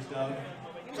 pack up your stuff.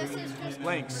 This Bring is your just pins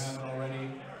blanks. if you haven't already.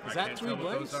 Is I that can't 3 tell what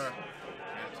blanks? those are.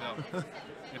 Can't tell.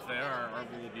 If they are,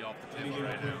 Arvel will be off the Let me table get a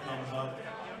right quick now. thumbs up.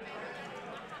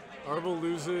 Arvel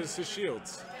loses his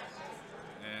shields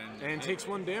and And takes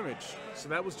 1 damage. So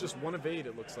that was just 1 evade,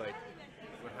 it looks like.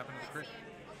 what happened to the crit?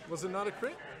 Was it not a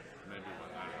crit? Maybe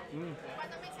one. I don't know.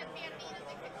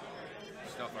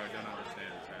 Stuff I don't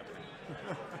understand is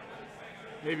happening.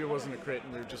 Maybe it wasn't a crit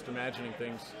and we were just imagining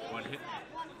things. 1 hit.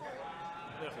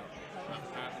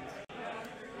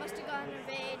 Must have gotten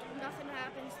evade. Nothing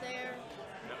happens there.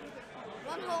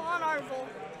 1 hole on Arvel.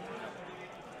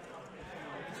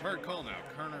 It's a hard call now.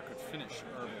 Carnor could finish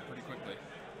Arvel pretty quickly.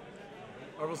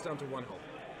 Arvel's down to 1 hull.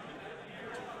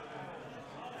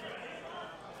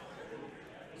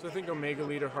 So I think Omega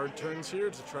Leader hard turns here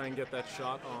to try and get that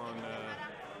shot on...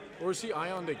 or is he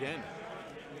ioned again?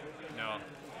 No,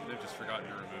 they've just forgotten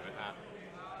to remove it.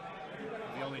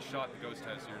 The only shot the Ghost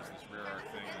has here is this rear arc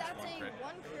thing. And It's that's 1 a crit.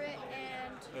 1 crit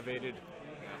and Evaded.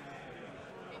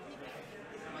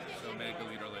 So Omega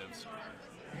Leader lives.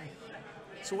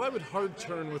 So why would hard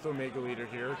turn with Omega Leader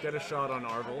here? Get a shot on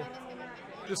Arvel.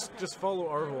 Just follow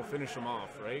Arvel, finish him off,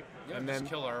 right? Yeah, and just then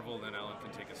kill Arvel, then Alan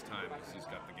can take his time because he's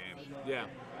got the game. yeah,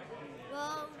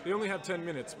 well, they only have 10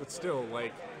 minutes, but still,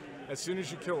 like, as soon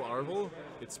as you kill Arvel,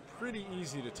 it's pretty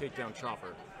easy to take down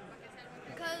Chopper.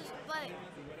 but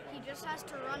he just has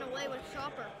to run away with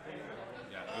Chopper.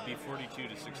 Yeah, it would be 42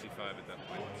 to 65 at that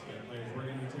point. We're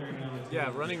going to be tearing down the Yeah,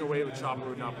 table. running away with Chopper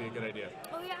would not be a good idea.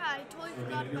 Oh yeah, I totally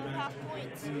forgot about half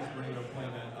points. Please bring your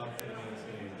playmat up to the main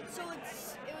stage. So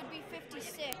it would be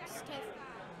 56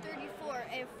 to 34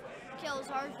 if kills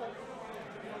Arvel.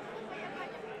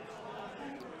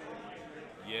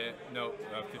 Yeah, no,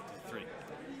 53.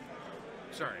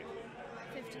 Sorry.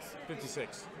 56.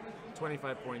 56.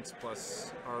 25 points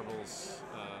plus Arvel's.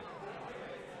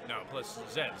 No, plus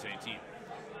Zeb's 18.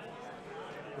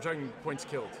 We're talking points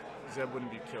killed. Zeb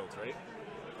wouldn't be killed, right?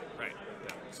 Right.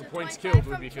 Yeah. So So points 25 killed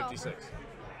would from be Chopper. 56.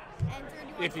 And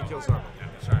 31 If he from kills Arvel. Arvel.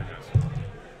 Yeah, sorry, guys.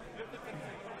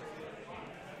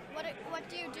 What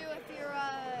do you do if you're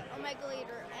Omega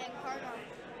Leader and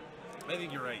Carnor? I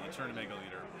think you're right. You turn a Mega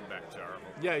Leader back to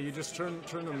Arvel. Yeah, you just turn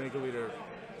the Mega Leader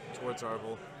towards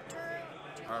Arvel. Too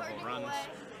Arvel hard to runs. go away.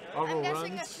 Arvel I'm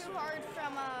guessing runs. it's too hard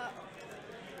from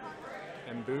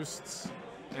And boosts.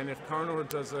 And if Carnor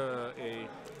does a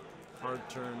hard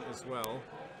turn as well,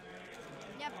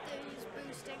 Yep, he's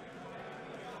boosting.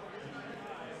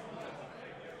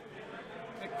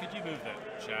 Hey, could you move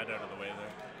that chat out of the way there?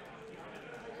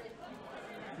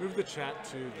 move the chat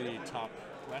to the top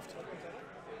left.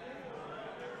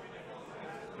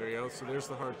 There you go. So there's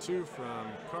the hard 2 from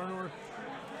Carnor,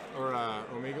 or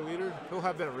Omega Leader. He'll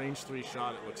have that range 3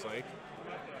 shot, it looks like.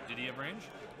 Did he have range?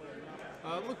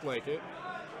 Looked like it.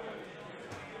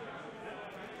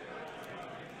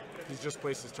 He's just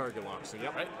placed his target lock, so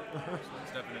yep. Right? So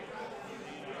it's definite.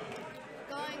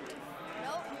 Going to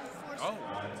nope, force. Oh,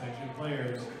 Attention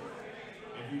players,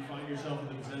 if you find yourself in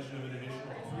the possession of an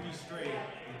additional 3 straight,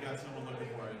 you've got someone looking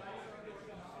for it.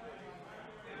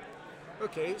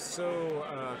 Okay, so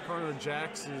Carnor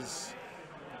Jax is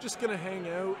just gonna hang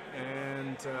out,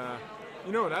 and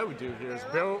you know what I would do here is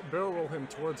barrel roll him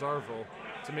towards Arvel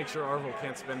to make sure Arvel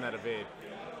can't spend that evade.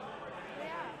 Yeah.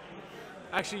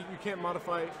 Actually, you can't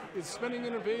modify. Is spending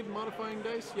an evade modifying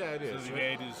dice? Yeah, it so is. the right?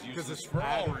 evade is 'Cause useless it's for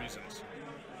all added. reasons.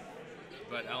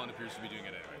 But Alan appears to be doing it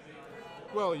anyway.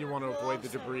 Well, you want to Well, avoid the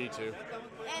also- debris too.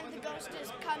 And the ghost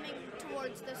is coming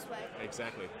towards this way.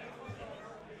 Exactly.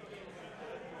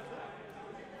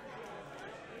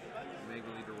 Mega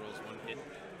Leader rolls 1 hit.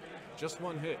 Just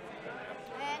one hit.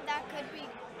 And that could be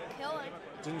killing.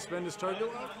 Didn't spend his target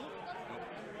lock.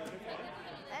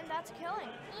 And that's killing.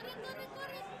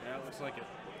 Yeah, it looks like it.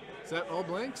 Is that all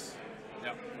blanks?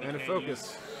 Yep. And a Can't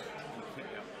focus. Yep.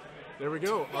 There we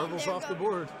go. Arvel's there off the goes.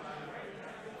 board.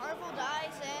 Arvel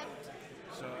dies and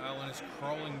So Alan is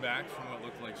crawling back from what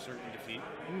looked like certain defeat.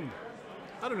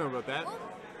 I don't know about that.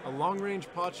 A long-range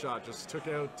pot shot just took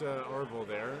out Arvel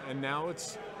there, and now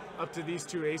it's up to these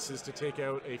 2 aces to take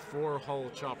out a 4-hull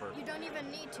chopper. you don't even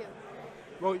need to.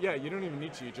 Well, yeah, you don't even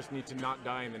need to. You just need to not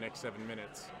die in the next 7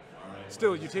 minutes.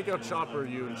 Still, you take out chopper,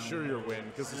 you ensure your win,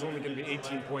 because there's only going to be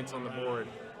 18 points on the board.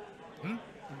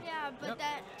 Yeah, but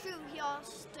that true, he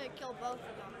has to kill both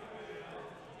of them.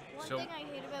 One So- thing I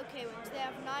hate about K-Wings, they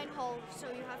have 9 hulls, so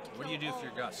you have to kill What do you do all. for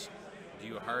your Gus? Do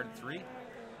you a hard 3?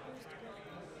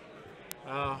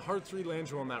 Hard 3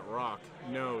 lands you on that rock.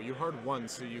 No, you hard 1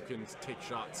 so you can take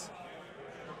shots.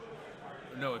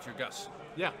 No, if you're Gus.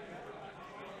 Yeah.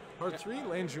 Hard 3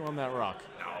 lands you on that rock.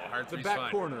 No, hard The 3's back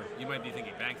fine. corner. You might be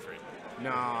thinking bank 3.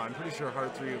 No, I'm pretty sure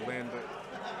hard 3 would land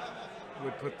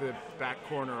would put the back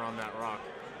corner on that rock.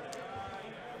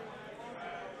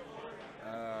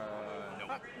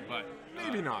 No. But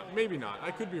Maybe not. Maybe not.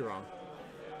 I could be wrong.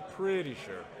 Pretty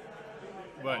sure.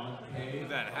 but if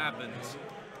that happens,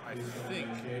 I think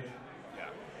yeah,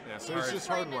 Yeah, so it's just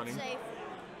hard Playing it running. safe.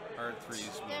 hard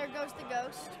 3s. There goes the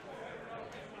ghost.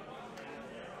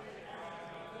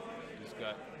 He's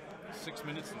got 6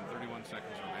 minutes and 31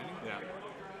 seconds remaining.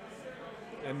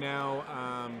 Yeah. And now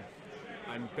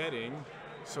I'm betting.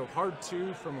 So hard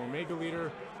 2 from Omega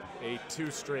Leader, a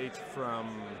 2 straight from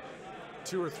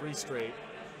 2 or 3 straight.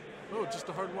 Oh, just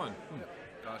a hard 1.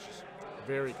 Cautious.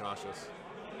 Very cautious.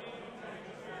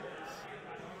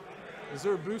 Is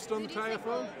there a boost on Who the do you think TIFO?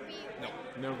 will be? No.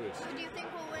 No boost. Who do you think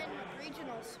will win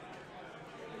regionals?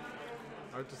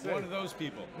 Hard to say. One of those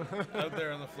people out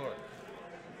there on the floor.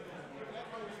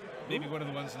 Maybe one of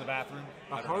the ones in the bathroom.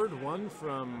 A I don't hard 1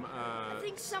 from. I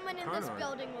think someone in this Carnor.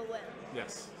 building will win.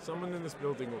 Yes, someone in this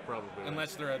building will probably. know. win.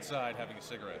 Unless they're outside having a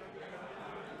cigarette.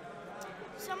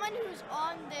 Someone who's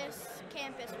on this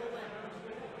campus will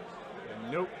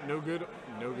win. Nope, no good,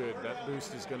 no good. That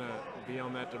boost is gonna be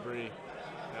on that debris.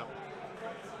 Yep.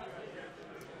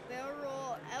 Barrel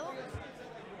roll out.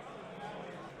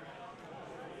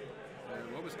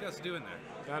 What was Gus doing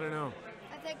there? I don't know.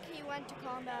 I think he went to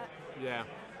combat. Yeah.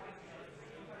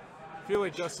 I feel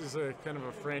like Gus is a kind of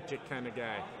a frantic kind of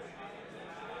guy.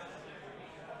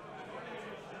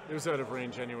 It was out of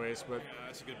range anyways, but Yeah,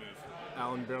 that's a good move.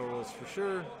 Alan barrel rolls for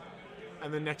sure.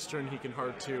 And then next turn he can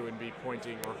hard 2 and be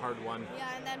pointing, or hard 1. Yeah,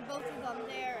 and then both of them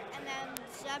there, and then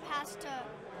Zeb has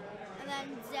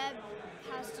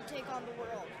to take on the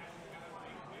world.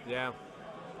 Yeah.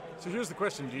 So here's the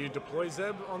question, do you deploy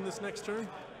Zeb on this next turn?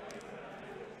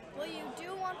 Well, you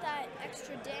do want that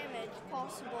extra damage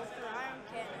possible for Iron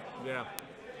Cannon. Yeah.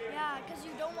 Yeah, because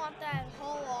you don't want that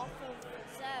hull off of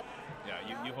Zeb.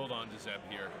 Yeah, you hold on to Zeb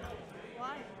here.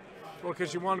 Why? Well,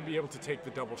 because you want to be able to take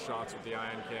the double shots with the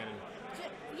ion cannon.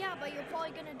 Yeah, but you're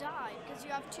probably gonna die because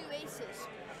you have 2 aces.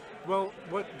 Well,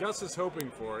 what Gus is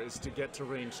hoping for is to get to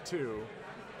range 2.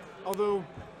 Although,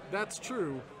 that's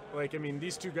true. Like, I mean,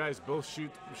 these two guys both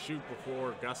shoot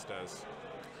before Gus does.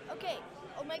 Okay,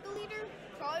 Omega Leader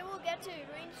probably will get to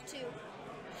range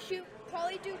 2.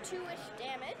 Probably do 2-ish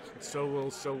damage. So will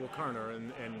Carnor,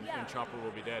 and Yeah. Chopper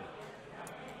will be dead.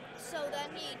 So then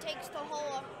he takes the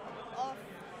hull off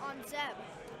on Zeb.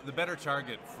 The better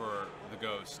target for the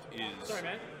Ghost is... Sorry,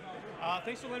 man.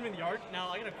 Thanks for lending me the arc. Now,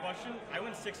 I got a question. I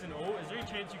went 6-0. Is there any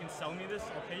chance you can sell me this?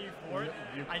 I'll pay you for it.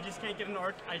 I just can't get an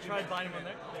arc. I tried buying one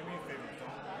there. Do me a favor,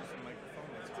 don't use the microphone.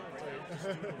 That's great. Just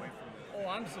keep it away from me. Oh,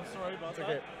 I'm so sorry about that.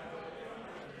 Okay.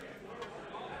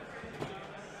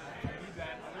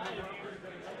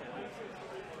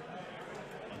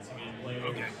 Once again, players.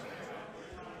 Okay.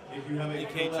 If you have a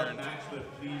DK full-up turn. match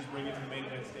lift, please bring it to the main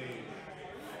event stage.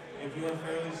 If you are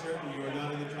fairly certain you are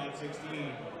not in the top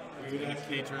 16, we would ask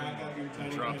you to turn, pack up your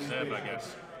tiny drop tiny Zeb, I space.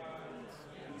 guess.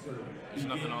 Sort of There's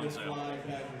nothing begin on to Zeb. fly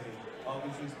casually.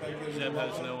 Obviously, spectators Zeb are has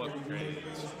welcome, no but we upgrade. need to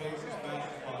clear the space as fast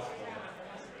as possible.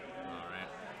 Alright.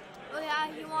 Oh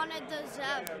yeah, he wanted the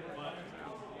Zeb.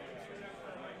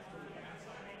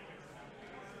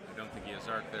 I don't think he has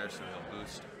arc there, so he'll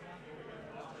boost.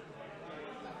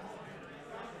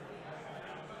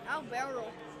 Now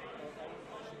barrel.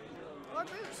 Or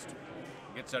boost.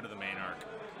 Gets out of the main arc.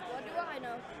 What do I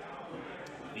know?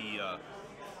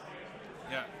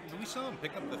 Yeah, we saw him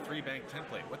pick up the 3-bank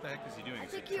template. What the heck is he doing? I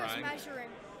Is think he he was trying? measuring.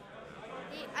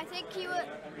 I think he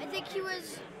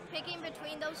was picking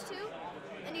between those two,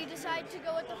 and he decided to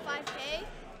go with the 5K,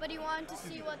 but he wanted to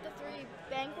see what the 3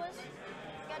 bank was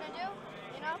gonna do,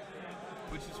 you know?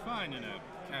 Which is fine in a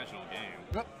casual game.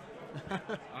 Yep. I'm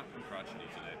crotchety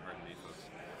today, pardon me, folks.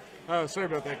 Oh, sorry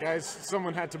about that, guys.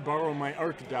 Someone had to borrow my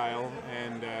arc dial,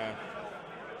 and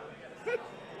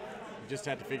just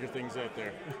had to figure things out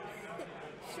there.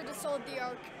 Should have sold the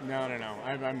arc. No.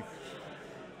 I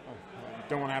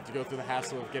don't want to have to go through the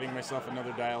hassle of getting myself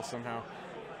another dial somehow.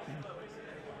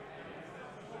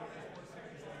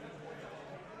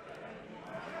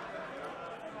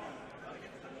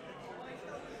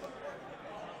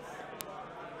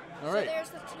 All So right. there's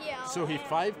the TL. So he and-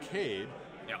 5K'd,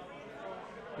 Yeah,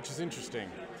 which is interesting.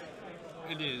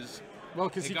 it is. Well,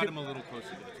 because It he got could, him a little closer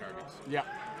to the targets. yeah,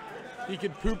 he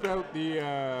could poop out the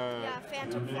Yeah,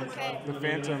 Phantom 4K. the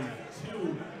Phantom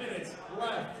 2 minutes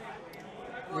left.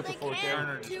 Well, with they the 4K. Carnor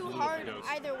can't just too blew hard the ghost.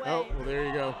 either way. Oh, well, there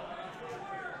you go.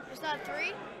 Is that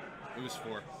 3? It was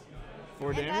 4. 4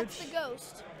 And damage. that's the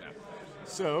ghost. Yeah.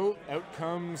 So out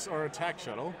comes our attack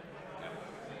shuttle,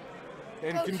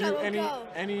 and Go, can do shuttle,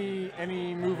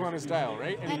 any move on his dial,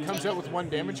 right? And he And comes take out it. with 1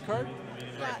 damage card,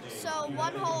 Yeah, so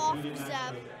 1 hull off of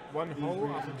Zeb. 1 hull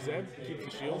off of Zeb, keep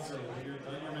the shields. Also, when you're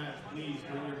done your match, please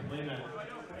bring your playmat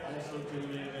also to the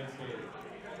main event stage.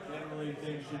 Generally,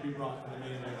 things should be brought to the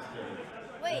main event stage.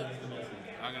 Wait. That is the message.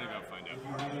 I'm gonna go find out. If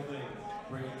you have a thing,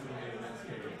 bring it to the main event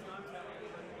stage.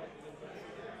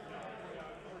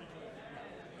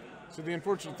 So the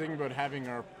unfortunate thing about having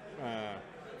our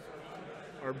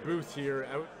booth here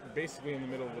out basically in the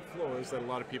middle of the floor is that a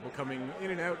lot of people coming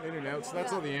in and out. So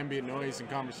that's all the ambient noise and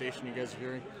conversation you guys are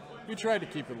hearing. We try to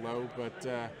keep it low, but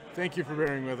thank you for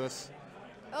bearing with us.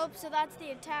 Oh, so that's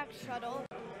the attack shuttle.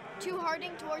 2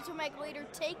 harding towards Omega Leader,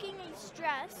 taking a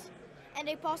stress and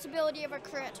a possibility of a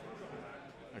crit.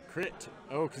 A crit.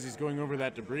 Oh, because he's going over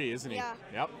that debris, isn't he? Yeah.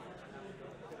 Yep.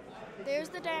 There's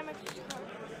the damage card.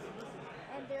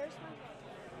 And there's my...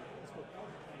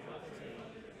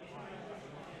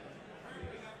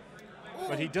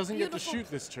 But he Ooh, doesn't get to beautiful. shoot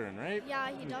this turn, right? Yeah,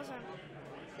 he doesn't.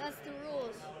 That's the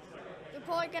rules. They're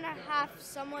probably gonna have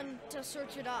someone to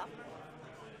search it up.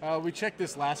 We checked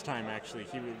this last time, actually.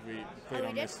 We played we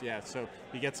on did? this. Yeah, so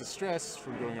he gets a stress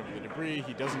from going over the debris.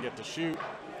 He doesn't get to shoot.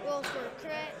 Rolls for a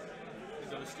crit.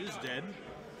 The Ghost is dead.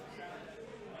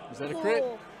 Is that a crit?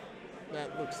 Oh.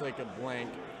 That looks like a blank.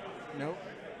 Nope.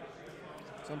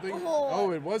 Something? Oh.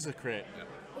 Oh, it was a crit.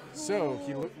 So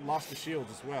he lost the shield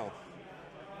as well.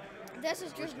 This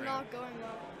is just not going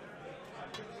well.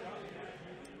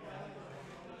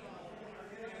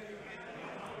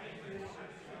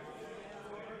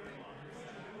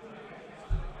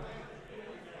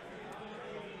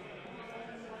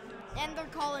 And they're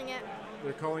calling it.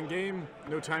 They're calling game.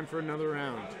 No time for another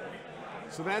round.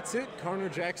 So that's it. Carnor,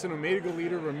 Jackson, Omega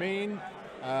Leader remain.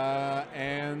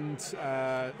 And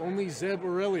only Zeb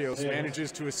Aurelios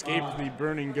manages to escape the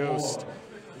burning ghost.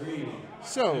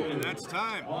 So, And that's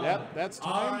time. yep, that's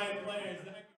All time. right, players.